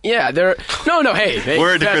sends. Yeah, they're hey.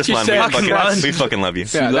 We're to Chris Lund. We fucking love you.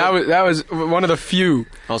 Yeah, that was one of the few.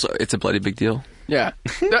 Also, it's a bloody big deal. Yeah.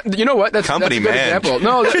 You know what? That's a good example.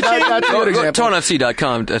 No, that's a good example.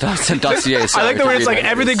 TorrentFC.com.ca. I like the way it's like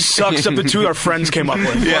everything sucks up the two our friends came up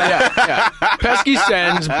with. Yeah. Pesky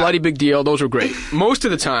sends, bloody big deal. Those were great. Most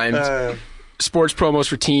of the time, sports promos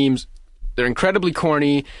for teams, they're incredibly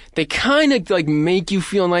corny. They kind of like make you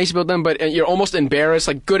feel nice about them, but you're almost embarrassed.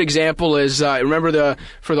 Like, good example is remember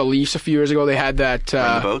for the Leafs a few years ago, they had that.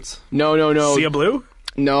 The boats? No. Sea of Blue?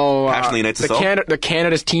 No, Passionately Unites Us All? the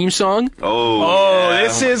Canada's team song.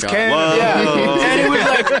 This is Canada. Yeah, and it was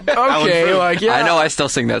like, okay, like, yeah. I know, I still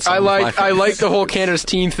sing that song. I like the whole Canada's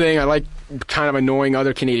team thing. I like kind of annoying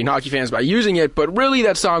other Canadian hockey fans by using it, but really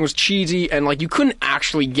that song was cheesy, and like you couldn't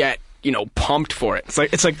actually get pumped for it.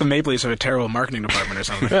 It's like the Maple Leafs have a terrible marketing department or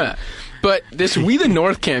something. Yeah, but this We the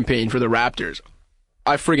North campaign for the Raptors,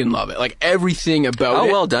 I friggin' love it. Like, everything about it.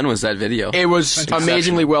 How well done was that video? It was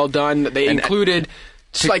amazingly well done. They included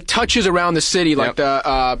like touches around the city, like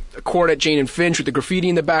the court at Jane and Finch with the graffiti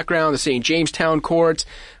in the background, the St. Jamestown court.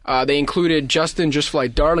 They included Justin Just Fly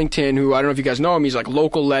Darlington, who I don't know if you guys know him. He's like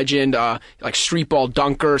local legend, like street ball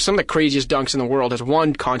dunker, some of the craziest dunks in the world, has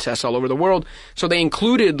won contests all over the world. So they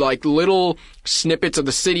included like little snippets of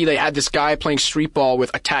the city. They had this guy playing street ball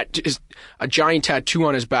with a giant tattoo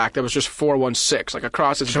on his back that was just 416, like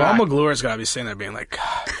across his back. Jamal McGlure's got to be sitting there being like,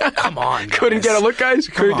 come on, guys. Couldn't get a look, guys.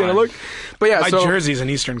 Couldn't get a look. But yeah, My so jersey's in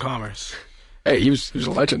Eastern Commerce. hey, he was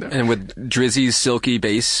a legend there. And with Drizzy's silky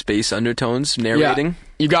bass undertones narrating.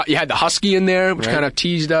 Yeah. You had the Husky in there, which Right. kind of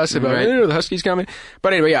teased us about the Husky's coming.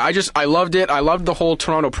 But anyway, yeah, I loved it. I loved the whole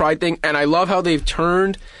Toronto Pride thing, and I love how they've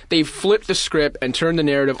flipped the script and turned the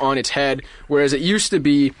narrative on its head. Whereas it used to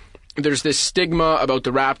be, there's this stigma about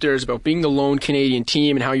the Raptors, about being the lone Canadian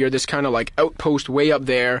team, and how you're this kind of like outpost way up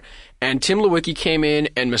there. And Tim Lewicki came in,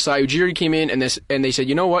 and Masai Ujiri came in, and they said,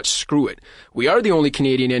 you know what? Screw it. We are the only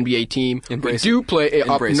Canadian NBA team. Embrace we do play up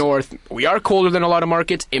Embrace it. north. We are colder than a lot of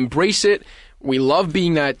markets. Embrace it. We love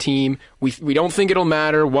being that team. We don't think it'll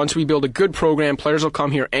matter. Once we build a good program, players will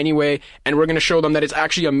come here anyway, and we're going to show them that it's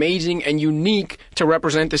actually amazing and unique to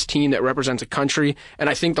represent this team that represents a country.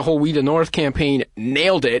 And I think the whole We the North campaign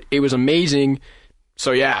nailed it. It was amazing.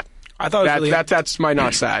 So yeah, I thought it was really, that's my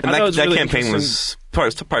not sad. And I thought it was that really campaign was,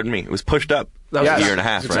 pardon me, it was pushed up That was- a Yeah. year and a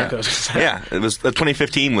half, That's right? exactly what I was gonna say. Yeah, it was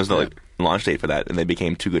 2015 was the like, launch date for that, and they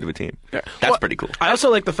became too good of a team. Yeah. That's Well, pretty cool. I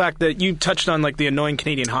also like the fact that you touched on like the annoying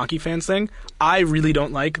Canadian hockey fans thing. I really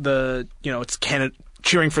don't like the, it's Canada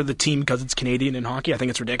cheering for the team because it's Canadian in hockey. I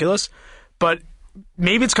think it's ridiculous. But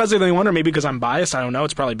maybe it's because they're the only one, or maybe because I'm biased. I don't know.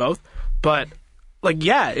 It's probably both. But like,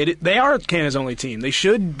 yeah, they are Canada's only team. They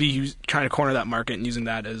should be trying to corner that market and using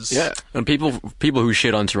that as And people who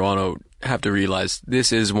shit on Toronto have to realize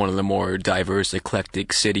this is one of the more diverse,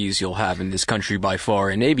 eclectic cities you'll have in this country by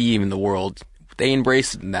far, and maybe even the world. They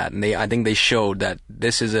embraced that, and I think they showed that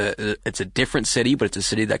this is it's a different city, but it's a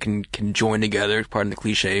city that can join together, pardon the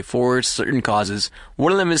cliche, for certain causes.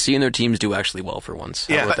 One of them is seeing their teams do actually well for once.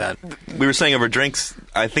 How about that? We were saying over drinks,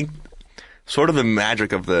 I think sort of the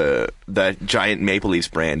magic of that giant Maple Leafs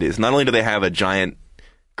brand is not only do they have a giant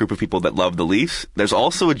group of people that love the Leafs, there's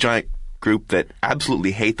also a giant group that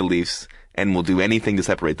absolutely hate the Leafs and will do anything to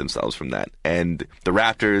separate themselves from that. And the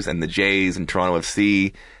Raptors and the Jays and Toronto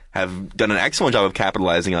FC have done an excellent job of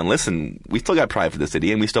capitalizing on, listen, we still got pride for the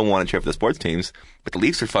city and we still want to cheer for the sports teams, but the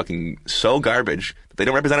Leafs are fucking so garbage that they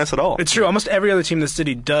don't represent us at all. It's true. Almost every other team in the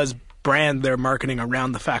city does brand their marketing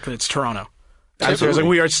around the fact that it's Toronto. Absolutely. It's like,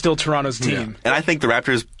 we are still Toronto's team. And I think the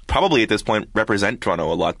Raptors probably at this point represent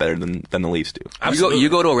Toronto a lot better than the Leafs do. You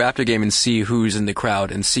go to a Raptor game and see who's in the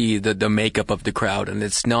crowd and see the makeup of the crowd, and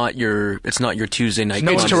it's not your Tuesday night.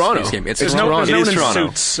 It's Toronto. Game. It's There's Toronto. no It one is in Toronto.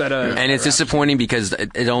 suits at a... And it's disappointing because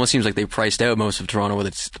it almost seems like they priced out most of Toronto with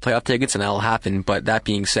its playoff tickets, and that'll happen. But that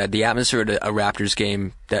being said, the atmosphere at a Raptors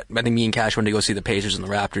game, that I think me and Cash went to go see the Pacers and the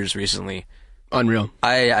Raptors recently. Unreal.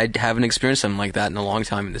 I haven't experienced something like that in a long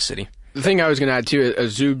time in the city. The thing I was going to add too,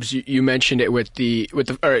 Zoobs, you mentioned it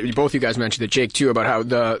or both you guys mentioned it, Jake too, about how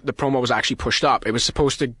the promo was actually pushed up. It was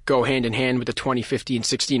supposed to go hand in hand with the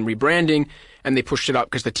 2015-16 rebranding, and they pushed it up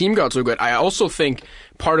because the team got so good. I also think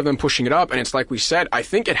part of them pushing it up, and it's like we said, I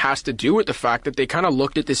think it has to do with the fact that they kind of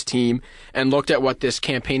looked at this team and looked at what this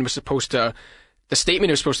campaign was supposed to, the statement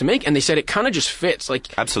it was supposed to make, and they said it kind of just fits. Like,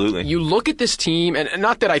 Absolutely. you look at this team, and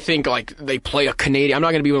not that I think like they play a Canadian. I'm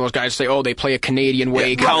not going to be one of those guys to say, "Oh, they play a Canadian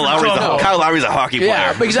way." Kyle Lowry's a hockey player.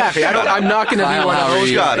 Yeah, exactly. I'm not going to be Kyle one of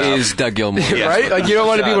those Lowry guys, is Doug Gilmour. Yeah. right? Like you don't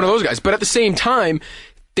want to be one of those guys. But at the same time,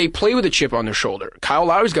 they play with a chip on their shoulder. Kyle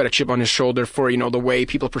Lowry's got a chip on his shoulder for the way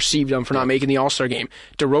people perceived him for not making the All-Star game.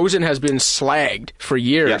 DeRozan has been slagged for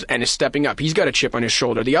years and is stepping up. He's got a chip on his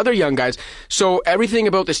shoulder. The other young guys. So everything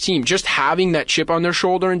about this team, just having that chip on their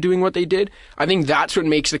shoulder and doing what they did, I think that's what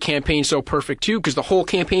makes the campaign so perfect too. Because the whole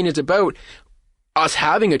campaign is about us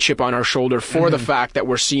having a chip on our shoulder for the fact that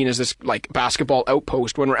we're seen as this like basketball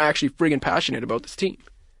outpost when we're actually friggin' passionate about this team.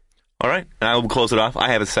 All right, and I will close it off.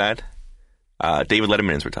 I have it sad. David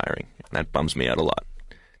Letterman is retiring, and that bums me out a lot.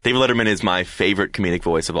 David Letterman is my favorite comedic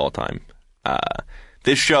voice of all time.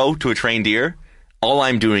 This show, To a Trained Ear, all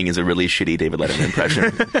I'm doing is a really shitty David Letterman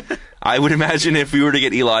impression. I would imagine if we were to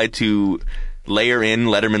get Eli to layer in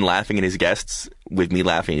Letterman laughing at his guests with me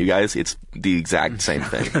laughing at you guys, it's the exact same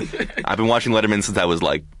thing. I've been watching Letterman since I was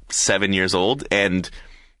like 7 years old, and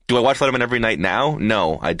do I watch Letterman every night now?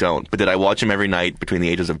 No, I don't. But did I watch him every night between the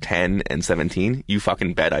ages of 10 and 17? You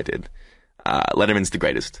fucking bet I did. Letterman's the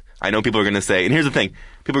greatest. I know people are going to say, and here's the thing,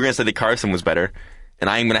 people are going to say that Carson was better, and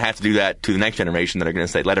I'm going to have to do that to the next generation that are going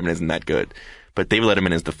to say Letterman isn't that good. But David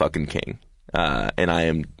Letterman is the fucking king. And I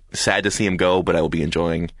am sad to see him go, but I will be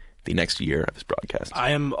enjoying the next year of his broadcast. I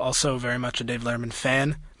am also very much a David Letterman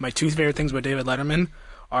fan. My two favorite things about David Letterman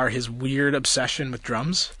are his weird obsession with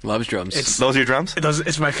drums. Loves drums. Those are your drums?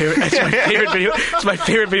 It's my favorite. It's my favorite video. It's my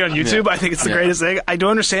favorite video on YouTube. I think it's the greatest thing. I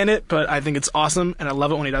don't understand it, but I think it's awesome, and I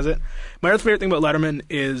love it when he does it. My other favorite thing about Letterman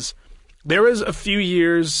is there was a few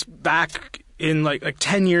years back in like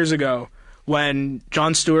 10 years ago when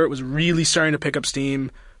Jon Stewart was really starting to pick up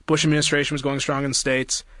steam. Bush administration was going strong in the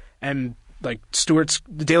States, and like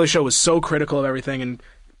The Daily Show was so critical of everything, and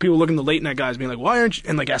people looking at the late night guys being like, why aren't you,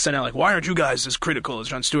 and like SNL, like, why aren't you guys as critical as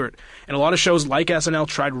Jon Stewart? And a lot of shows like SNL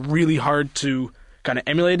tried really hard to kind of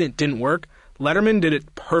emulate it. It didn't work. Letterman did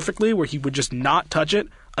it perfectly, where he would just not touch it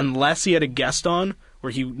unless he had a guest on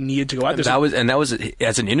where he needed to go out. That was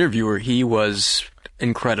as an interviewer, he was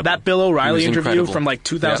incredible. That Bill O'Reilly interview from like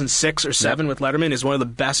 2006 or 7 with Letterman is one of the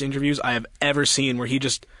best interviews I have ever seen, where he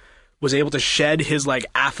just was able to shed his like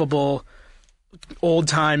affable old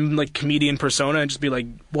time like comedian persona and just be like,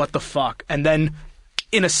 what the fuck? And then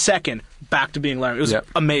in a second, back to being Letterman. It was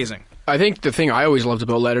amazing. I think the thing I always loved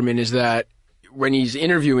about Letterman is that when he's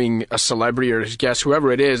interviewing a celebrity or his guest,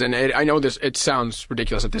 whoever it is, and I know this, it sounds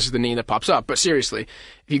ridiculous that this is the name that pops up, but seriously,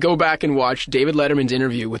 if you go back and watch David Letterman's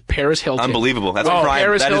interview with Paris Hilton. Unbelievable. That's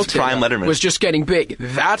prime. That is prime Letterman. Was just getting big.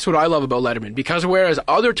 That's what I love about Letterman, because whereas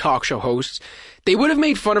other talk show hosts, they would have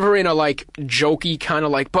made fun of her in a like jokey kind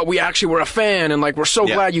of like, but we actually were a fan and like we're so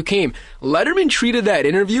glad you came. Letterman treated that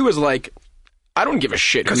interview as like, I don't give a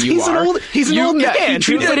shit who you are. He's an old man. He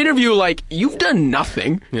treated that interview like, you've done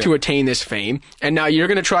nothing to attain this fame, and now you're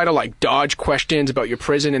going to try to like dodge questions about your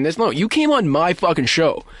prison and this. No, you came on my fucking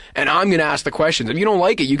show, and I'm going to ask the questions. If you don't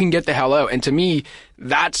like it, you can get the hell out. And to me,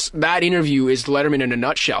 that interview is Letterman in a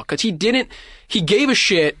nutshell, because he gave a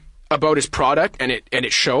shit about his product, and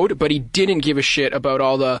it showed, but he didn't give a shit about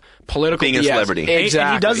all the political being BS. A celebrity. Exactly.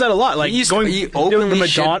 And he does that a lot. Like He openly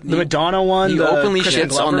the Madonna one. He openly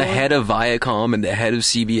shits on the one. head of Viacom and the head of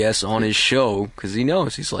CBS on his show because he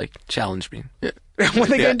knows. He's like, challenge me. What are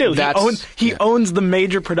they going to do? He owns the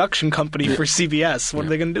major production company for CBS. What are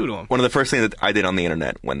they going to do to him? One of the first things that I did on the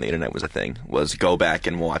internet when the internet was a thing was go back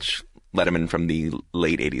and watch Letterman from the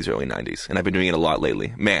late 80s, early 90s. And I've been doing it a lot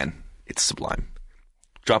lately. Man, it's sublime.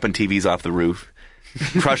 Dropping TVs off the roof,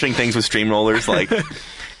 crushing things with stream rollers. Like,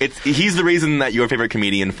 he's the reason that your favorite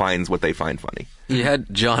comedian finds what they find funny. You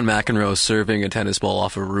had John McEnroe serving a tennis ball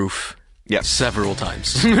off a roof several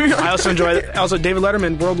times. I also enjoy it. Also, David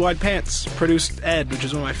Letterman, Worldwide Pants, produced Ed, which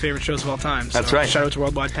is one of my favorite shows of all time. So that's right. Shout out to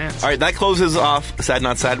Worldwide Pants. All right, that closes off Sad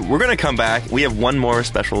Not Sad. We're going to come back. We have one more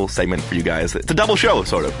special segment for you guys. It's a double show,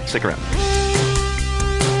 sort of. Stick around.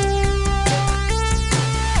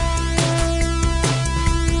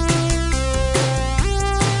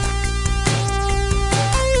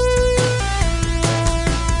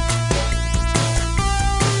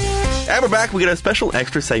 We're back. We got a special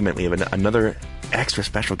extra segment. We have another extra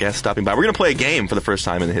special guest stopping by. We're going to play a game for the first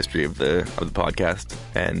time in the history of the podcast.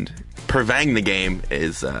 And purveying the game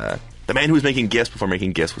is the man who was making gifts before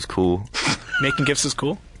making gifts was cool. Making gifts is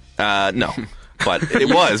cool? No. But it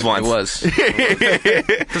was once. It was.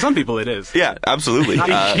 To some people it is. Yeah, absolutely.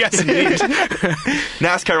 Yes, indeed.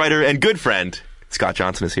 NASCAR writer and good friend Scott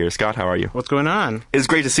Johnson is here. Scott, how are you? What's going on? It's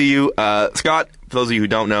great to see you. Scott, for those of you who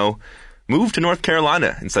don't know, moved to North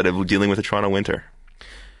Carolina instead of dealing with the Toronto winter.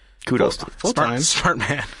 Kudos. Full time. Smart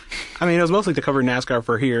man. I mean, it was mostly to cover NASCAR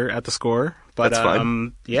for here at the Score. But, that's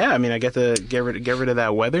fun. Yeah, I mean, I get to get rid of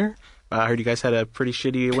that weather. I heard you guys had a pretty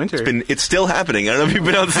shitty winter. It's still happening. I don't know if you've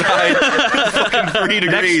been outside. It's fucking 3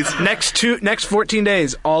 degrees. Next 14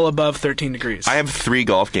 days, all above 13 degrees. I have 3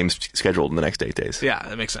 golf games scheduled in the next 8 days. Yeah,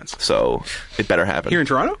 that makes sense. So it better happen. Here in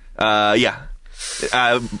Toronto? Yeah.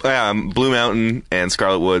 Blue Mountain and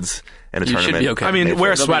Scarlet Woods and a You tournament. should be okay. I mean,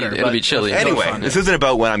 wear a sweater. It'll be chilly. Anyway, this isn't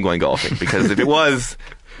about when I'm going golfing, because if it was,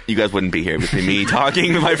 you guys wouldn't be here. It would be me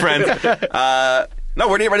talking to my friends. No,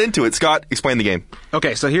 we're going to get right into it. Scott, explain the game.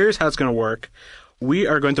 Okay, so here's how it's going to work. We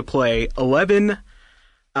are going to play 11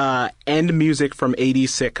 end music from 80s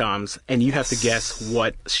sitcoms, and you have to guess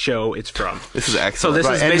what show it's from. This is excellent. So this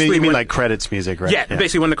is And basically you mean when- like credits music, right? Yeah,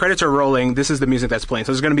 basically when the credits are rolling, this is the music that's playing.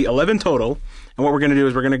 So there's going to be 11 total, and what we're going to do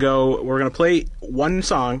is we're going to play one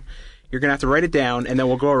song. You're going to have to write it down, and then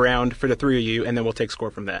we'll go around for the 3 of you, and then we'll take score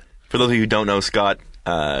from that. For those of you who don't know, Scott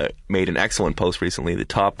made an excellent post recently. The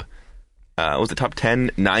top 10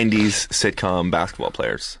 90s sitcom basketball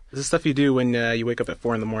players. This is stuff you do when you wake up at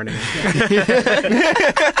 4 in the morning.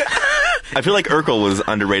 I feel like Urkel was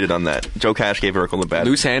underrated on that. Joe Cash gave Urkel the bad.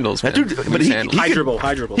 Loose handles, man. That dude, but Loose he handles.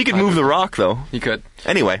 Hydrable. He could move the rock, though. He could.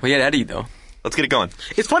 Anyway, We had Eddie, though. let's get it going.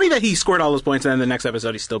 It's funny that he scored all those points, and then the next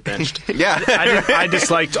episode he's still benched. Yeah. I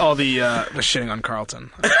disliked all the shitting on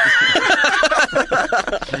Carlton.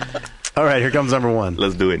 All right, here comes number 1.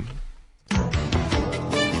 Let's do it.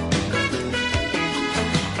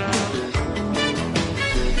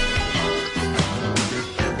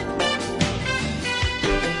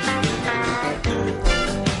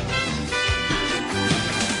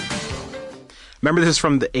 Remember, this is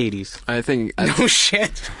from the 80s. I think Oh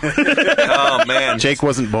shit! Oh man, Jake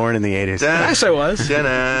wasn't born in the 80s. Yes, I was.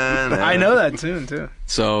 I I know that tune too.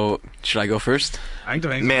 So should I go first? I think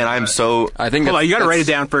Devang's Man, I'm so. I think. Hold on, you got to write it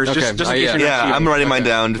down first. Okay. Just in Oh, case yeah. you're Yeah, not I'm writing mine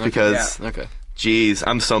down because. Okay. Jeez,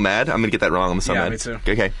 I'm so mad. I'm gonna get that wrong. I'm so Yeah, mad. me too.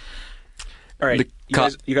 Okay, All right,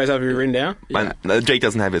 you guys have it written down? Mine, Jake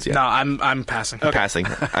doesn't have his yet. No, I'm passing. Passing.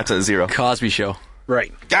 That's a 0. Cosby Show.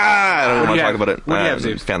 Right. I don't What do want you to talk have? about it. What do you have,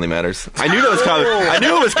 Zeus? Family Matters. I knew that was Cosby. I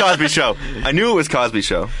knew it was Cosby Show. I knew it was Cosby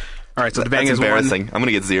Show. All right, so the That's bang is embarrassing. 1. I'm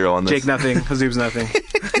gonna get 0 on this. Jake, nothing. Hazoob's nothing.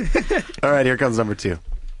 All right, here comes number 2.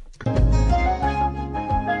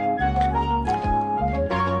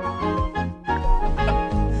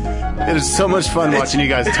 It is so much fun watching you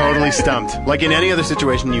guys totally stumped. Like in any other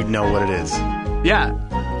situation, you'd know what it is. Yeah.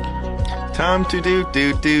 Time to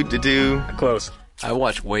do. Close. I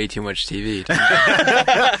watch way too much TV.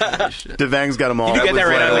 Devang's got them all. You get that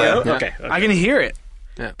right out of the Yeah. Okay. I can hear it.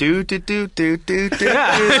 Do.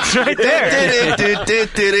 Yeah, it's right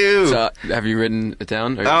there. So, have you written it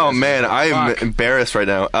down? Or Oh man, I'm embarrassed right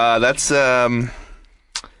now.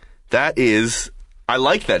 That is. I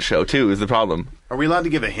like that show too. Is the problem? Are we allowed to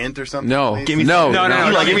give a hint or something? No. please? Give me No, Eli,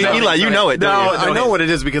 no, give me, no, Eli, you know it. No, don't you? I know what it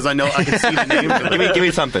is because I can see the name. Give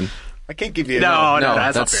me something. I can't give you. No, No,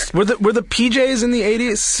 that's not that's- fair. Were the PJs in the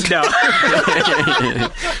 80s? No.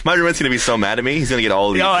 My roommate's gonna be so mad at me. He's gonna get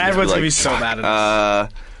all these. Oh, he's everyone's like, gonna be so mad at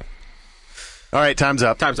us. All right, time's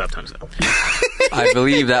up. Time's up. I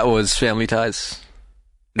believe that was Family Ties.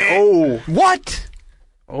 Oh. What?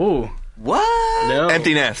 Oh, No.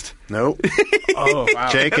 Empty Nest. Nope. oh, wow.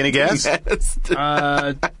 Jake, any guess?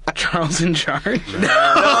 Charles in Charge.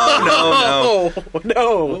 No.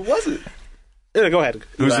 No. What was it? Go ahead.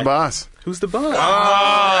 Who's Eli. the boss? Who's the boss?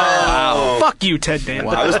 Fuck you, Ted Danson.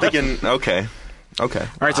 I was thinking. Okay. All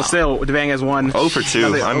right, so still, Devang has 1. 0 for 2.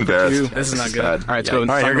 Another I'm 0 for embarrassed. 2. This is not good. Sad. All right, let's go. All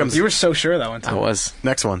right, here comes. You were so sure that one I time. was.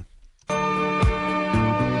 Next one.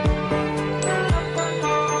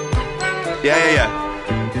 Yeah.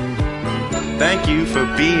 Thank you for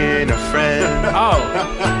being a friend.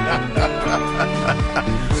 Oh,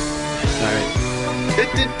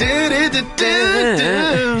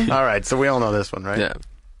 All right, so we all know this one, right? Yeah,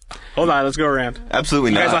 Hold on, let's go around.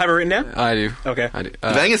 Absolutely You guys all not. have it written down? I do. Okay. I do.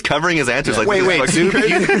 Vang is covering his answers like Wait, this is so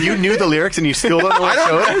fucking- you knew the lyrics and you still don't know what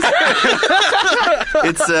show it is?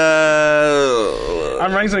 It's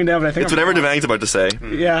I'm writing something down, but I think it's whatever Devang's about to say.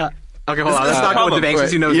 Yeah. Okay, hold on. Let's not go with Devang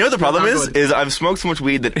since you know. You know what the problem Let's is? not go with- I've smoked so much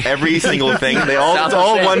weed that every single thing it's Sounds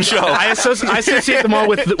all the same. one show. I associate them all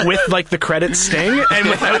with like the credits sting, and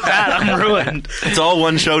without that, I'm ruined. It's all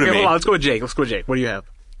one show to Okay, me. hold on. Let's go with Jake. What do you have?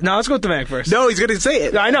 No, let's go with the Devang first. No, he's going to say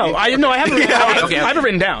it. I know. I haven't. Written down. okay. I have it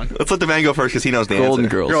written down. Let's let Devang go first because he knows the Golden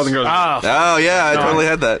answer. Girls. Golden Girls. Oh, Oh yeah, I totally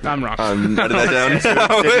had that. I'm wrong. Writing that down.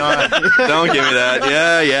 Don't give me that.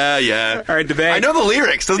 Yeah. All right, Devang. I know the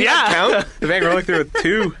lyrics. Doesn't that count? Devang rolling through with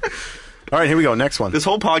 2. All right, here we go. Next one. This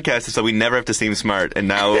whole podcast is so we never have to seem smart, and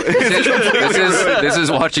now. This is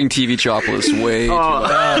watching TV Chopless way too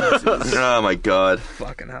much. Oh my god.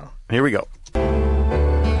 fucking hell. Here we go.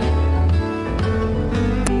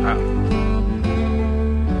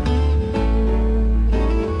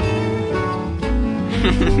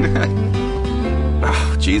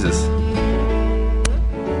 Oh, Jesus.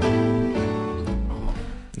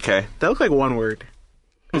 Okay. That looks like one word.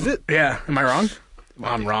 Is it? Yeah. Am I wrong?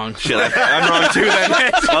 I'm wrong. Shit, I'm wrong too then.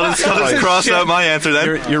 I'll just cross out my answer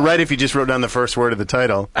then. You're right if you just wrote down the first word of the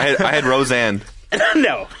title. I had Roseanne.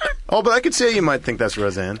 No. Oh, but I could say you might think that's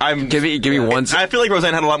Roseanne. Give me one. I feel like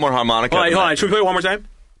Roseanne had a lot more harmonica. Hold on. Should we play it one more time?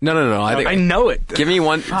 No. I think I know it. Give me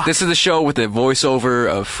one. This is the show with the voiceover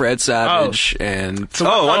of Fred Savage and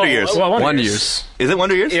Oh, Wonder Years. Well, Wonder Years. Is it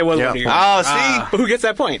Wonder Years? It was Yeah. Wonder Years. Oh, see? But who gets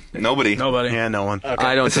that point? Nobody. Nobody. Yeah, no one.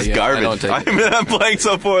 I don't This take is it. garbage. I don't take it. I'm playing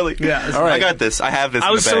so poorly. Yeah. All right. I got this. I have this. I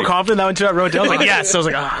in was the so bag. confident that one too. I wrote it down. I was like, yes. I was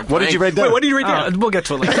like, ah. What did you write down? Wait, what did you write down? We'll get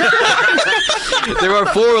to it later. There are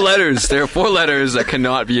 4 letters. There are 4 letters that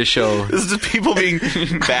cannot be a show. This is just people being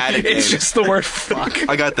bad at It's games. just the word fuck.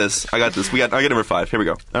 I got this. I got number 5. Here we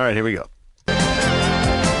go. All right, here we go.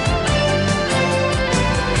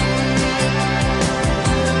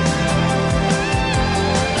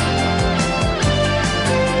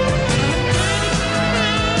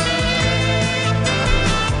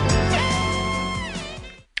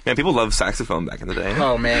 Man, people love saxophone back in the day.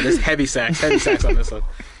 Oh, man. There's heavy sax on this one.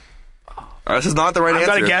 This is not the right I've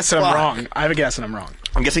answer. got a guess and I'm wrong. I have a guess and I'm wrong.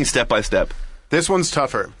 I'm guessing step by step. This one's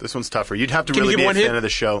tougher. You'd have to Can you really give be a one fan hint? of the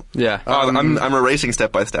show. Yeah. I'm erasing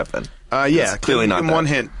step by step then. Yeah, clearly give not him that. one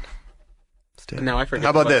hint. Now I forget. How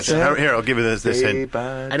about what this? it is. Here, I'll give you this hint.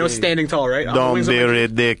 I know standing tall, right? On the Don't wings of be my-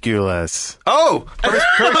 ridiculous. Oh,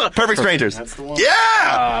 Perfect Strangers. That's the one.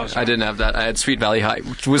 Yeah. I didn't have that. I had Sweet Valley High.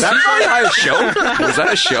 Was Sweet Valley High a show? Was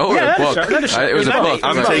that a show or a book? It was a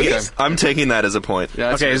book. I'm taking that as a point.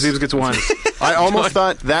 Yeah, Okay, Zoobs gets one. I almost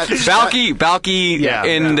thought that Balky Yeah.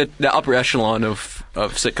 in the upper echelon of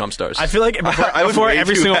sitcom stars. I feel like I was before way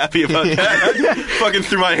every too single happy about that. Fucking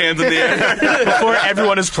threw my hands in the air. before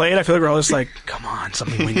everyone has played, I feel like we're all just like, come on,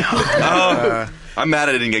 something we know. I'm mad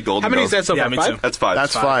I didn't get Golden How many Girls. is that so Yeah, far? me 5? too. That's 5.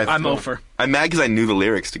 That's 5. I'm over. I'm mad because I knew the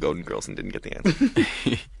lyrics to Golden Girls and didn't get the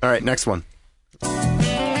answer. All right, next one.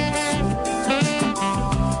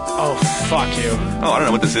 Oh, fuck you. Oh, I don't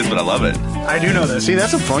know what this is, but I love it. I do know this. See,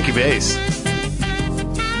 that's a funky bass.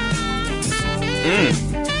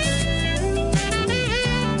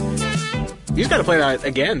 You just got to play that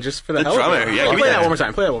again, just for the, The hell drummer, of it. yeah, give me Play that that. one more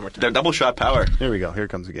time. Play that one more time. The double shot power. Here we go. Here it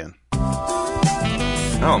comes again.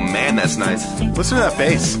 Oh man, that's nice. Listen to that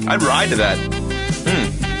bass. I'd ride to that.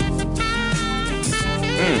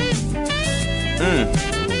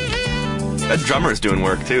 That drummer is doing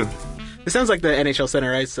work too. This sounds like the NHL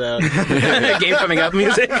Center Ice game coming up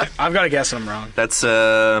music. I've got to guess I'm wrong. That's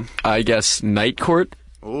I guess Night Court?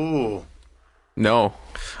 Ooh. No.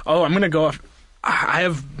 Oh, I'm going to go off. I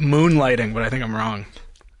have Moonlighting, but I think I'm wrong.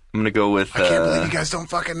 I'm gonna go with. I can't believe you guys don't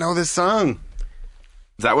fucking know this song.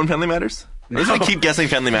 Is that when Family Matters? I usually keep guessing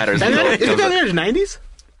Family Matters. Isn't until it that comes up. in the 90s?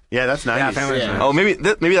 Yeah, that's 90s. Yeah, Family Matters. Oh, maybe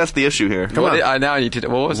that's the issue here. Come on. Now I need to.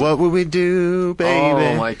 What was it? What would we do, baby,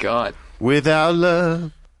 Oh my god. without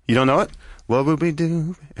love? You don't know it? What would we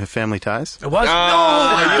do if Family Ties? It was.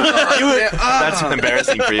 That's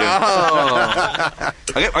embarrassing for you. I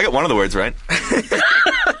get one of the words right.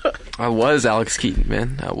 I was Alex Keaton,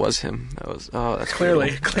 man. That was him. That was. Oh, that's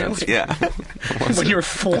Clearly. Yeah. When you were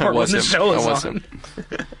 4 That when was the him. show was That was on. him.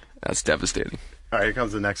 That's devastating. All right, here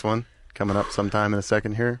comes the next one. Coming up sometime in a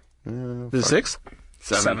second here. This is 6?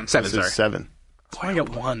 7. Seven, This sorry. is 7. I want to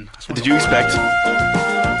get 1. Did you expect?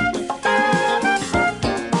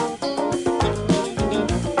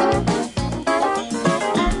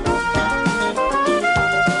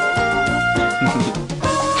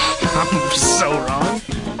 I'm so wrong.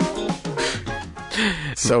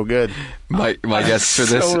 So good. My guess for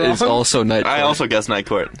this So is wrong. also Night Court. I also guessed Night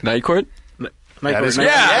Court. Night Court? That is-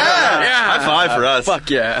 High five for us. Fuck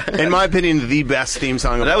yeah. In my opinion, the best theme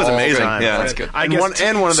song of That was all amazing. time. Yeah. That's good. I And guess one,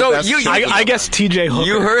 and one of the So best. you- I guess TJ Hooker.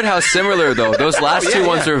 You heard how similar though. Those last two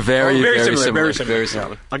ones are very, Very very similar, similar. very similar. Very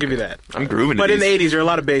similar. I'll give you that. I'm grooving. But to in the these. 80s, there are a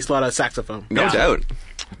lot of bass, a lot of saxophone. No doubt.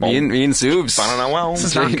 Me and Zoobs. Ba-na-na-wow. This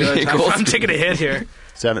is not good. I'm taking a hit here.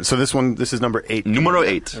 7. So this is number 8. Numero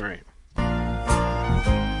 8. All right.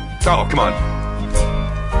 Oh, come on.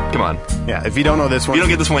 Come on. Yeah, if you don't know this one, You don't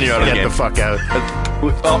get this one, you're out of the get game. the fuck out.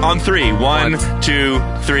 On 3. 1, 2,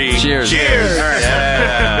 3. Cheers. Cheers.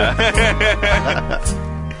 Yeah.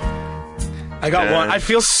 I got 1. I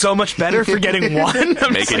feel so much better for getting 1. I'm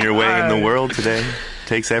just Making like, your way in the alright. world today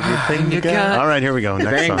takes everything you got. All right, here we go.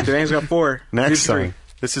 Next song. Devang's got 4. Next Zoob's 3. song.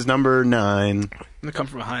 This is number 9. I'm gonna come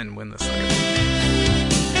from behind and win this thing.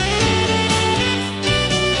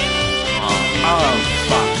 Oh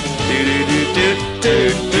fuck!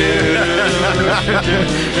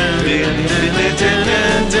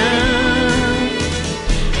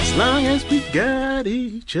 As long as we got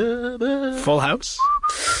each other. Full House.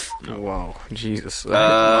 Whoa, Jesus. Can we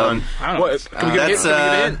give a hint?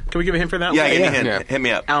 That's, Can we give a hint for that Yeah, one? give me a hint. Yeah. Hit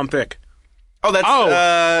me up. Alan Thicke. Oh, that's.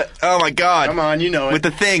 Oh my God. Come on, you know it. With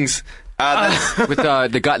the things. That's, With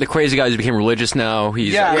the crazy guy who became religious now.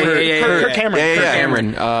 He's Kirk Cameron. yeah, yeah.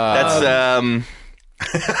 Cameron. That's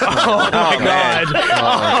Oh my god!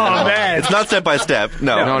 Oh man! It's not Step by Step.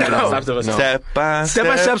 No. no. Step by Step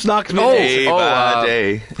by Step's knocked me. Day by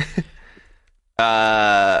day.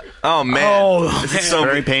 Oh man. Oh, This is so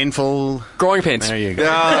Very painful. Growing pains. There you go.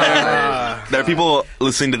 there are people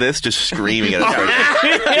listening to this just screaming at us right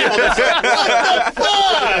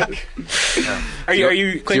now. Are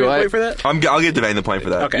you claiming I- a point for that? I'll give Devane the point for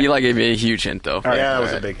that. Okay. Eli gave me a huge hint though. Yeah, that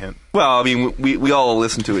was a big hint. Well, I mean, we all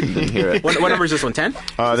listened to it and didn't hear it. What number is this one? 10? This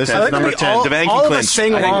I is like number we 10. all, Devanky all of Clinch. us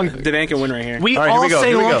sang I think along. Devan can win right here. We All right, here all we go, sang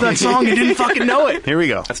here we along go. to that song and didn't fucking know it. Here we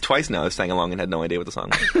go. That's twice now I sang along and had no idea what the song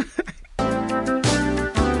was.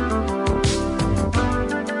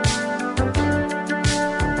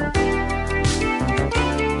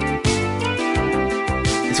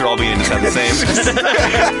 These are all beginning to sound the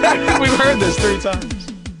same. We've heard this 3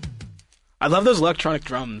 times. I love those electronic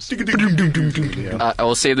drums. I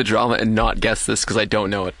will save the drama and not guess this because I don't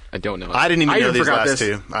know it. I didn't even I know even these forgot last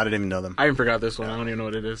this. two. I didn't even know them. I even forgot this one. I don't even know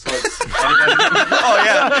what it is. Oh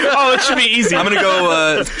yeah. Oh, it should be easy. I'm gonna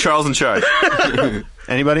go Charles in Charge.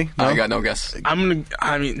 Anybody? No? I got no guess.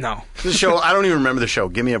 No. The show. I don't even remember the show.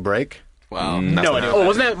 Give me a break. Wow. No idea. Oh,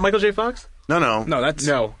 wasn't that Michael J. Fox? No. No, that's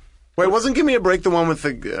No. Wait, wasn't Give Me a Break the one with the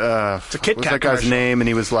a Kit what's Kat that guy's commercial. name? And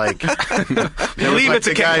he was like, believe it's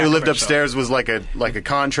a the Kit guy Kat who lived commercial. upstairs was like a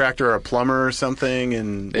contractor or a plumber or something.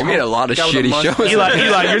 And They made a lot of Guy with a shitty mustache. shows.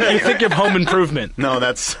 Eli, you think of Home Improvement. No,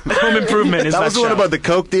 that's Home Improvement is that was the one show. about the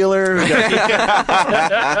coke dealer.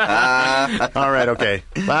 All right, okay.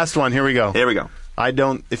 Last one. Here we go. Here we go. I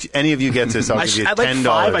don't. If any of you gets this, I'll give you At like $10.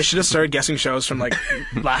 5, I should have started guessing shows from like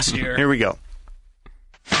last year. Here we go.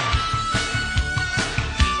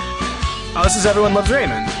 Oh, this is Everyone Loves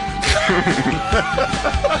Raymond.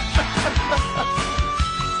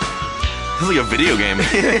 This is like a video game.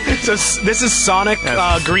 So this is Sonic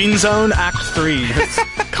Green Zone Act 3.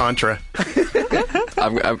 Contra.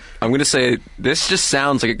 I'm going to say this just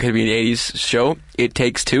sounds like it could be an 80s show. It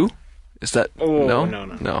Takes Two. Is that no?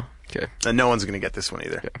 No. Okay. And no one's gonna get this one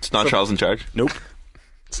either. It's not Charles in Charge. Nope.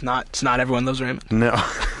 It's not Everyone Loves Raymond. No.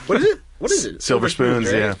 What is it? What is it? Silver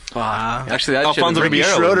Spoons. right? Yeah. Actually, that Alfonso should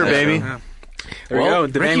Ribeiro. Schroeder, That's baby. right. There we go.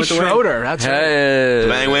 The Ricky bang with the win. Schroeder. That's right. Hey.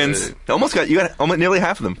 Bang wins. Almost nearly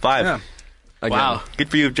half of them. 5. Yeah. Again. Wow. Good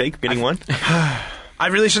for you, Jake, getting one. I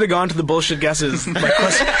really should have gone to the bullshit guesses. Like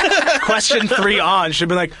question 3 on. Should have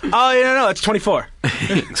been like, oh, yeah, no, it's 24.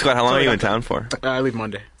 Scott, how long are you in town for? I leave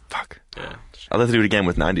Monday. Fuck. I'll have to do it again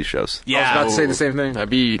with 90s shows. I was about to say the same thing. That'd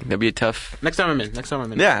be a tough. Next time I'm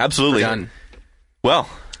in. Yeah, absolutely. Done. Well,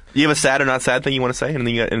 you have a sad or not sad thing you want to say, and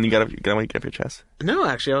then you got to get off your chest. No,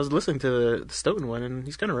 actually, I was listening to the Stoughton one, and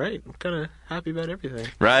he's kind of right. I'm kind of happy about everything.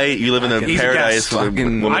 Right? You live in the Easy paradise guess. with a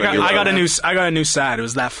Fucking- woman I got you love. a new sad. It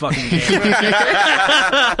was that fucking game.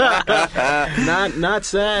 Not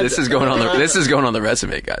sad. This is going on the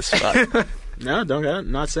resume, guys. Fuck. No, don't got it.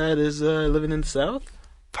 Not sad is living in the South,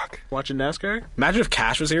 Fuck. watching NASCAR. Imagine if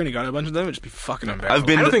Cash was here and he got a bunch of them. It'd just be fucking unbearable. I've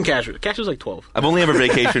been. I don't think Cash was like 12. I've only ever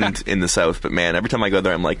vacationed in the South, but man, every time I go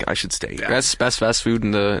there, I'm like, I should stay. Best fast food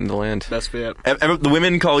in the land. Best fit. The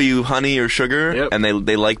women call you honey or sugar, Yep. and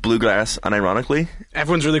they like bluegrass unironically.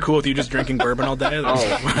 Everyone's really cool with you just drinking bourbon all day.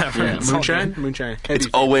 Whatever. Yeah, It's all moonshine. good. Moonshine. It's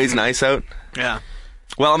always nice out. Yeah.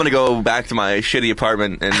 Well, I'm gonna go back to my shitty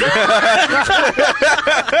apartment and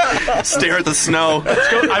stare at the snow.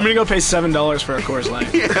 I'm gonna go pay $7 for a Coors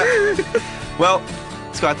Light. Well,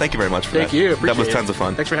 Scott, thank you very much for Thank that. you. That was Appreciate tons it. of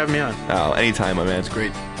fun. Thanks for having me on. Oh, anytime, my man. It's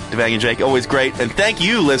Great. Devang and Jake, always great. And thank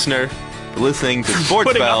you, listener, for listening to Sports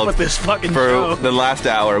Putting up Bell with this fucking for show. the last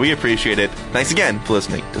hour. We appreciate it. Thanks again for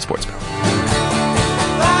listening to Sports Bell.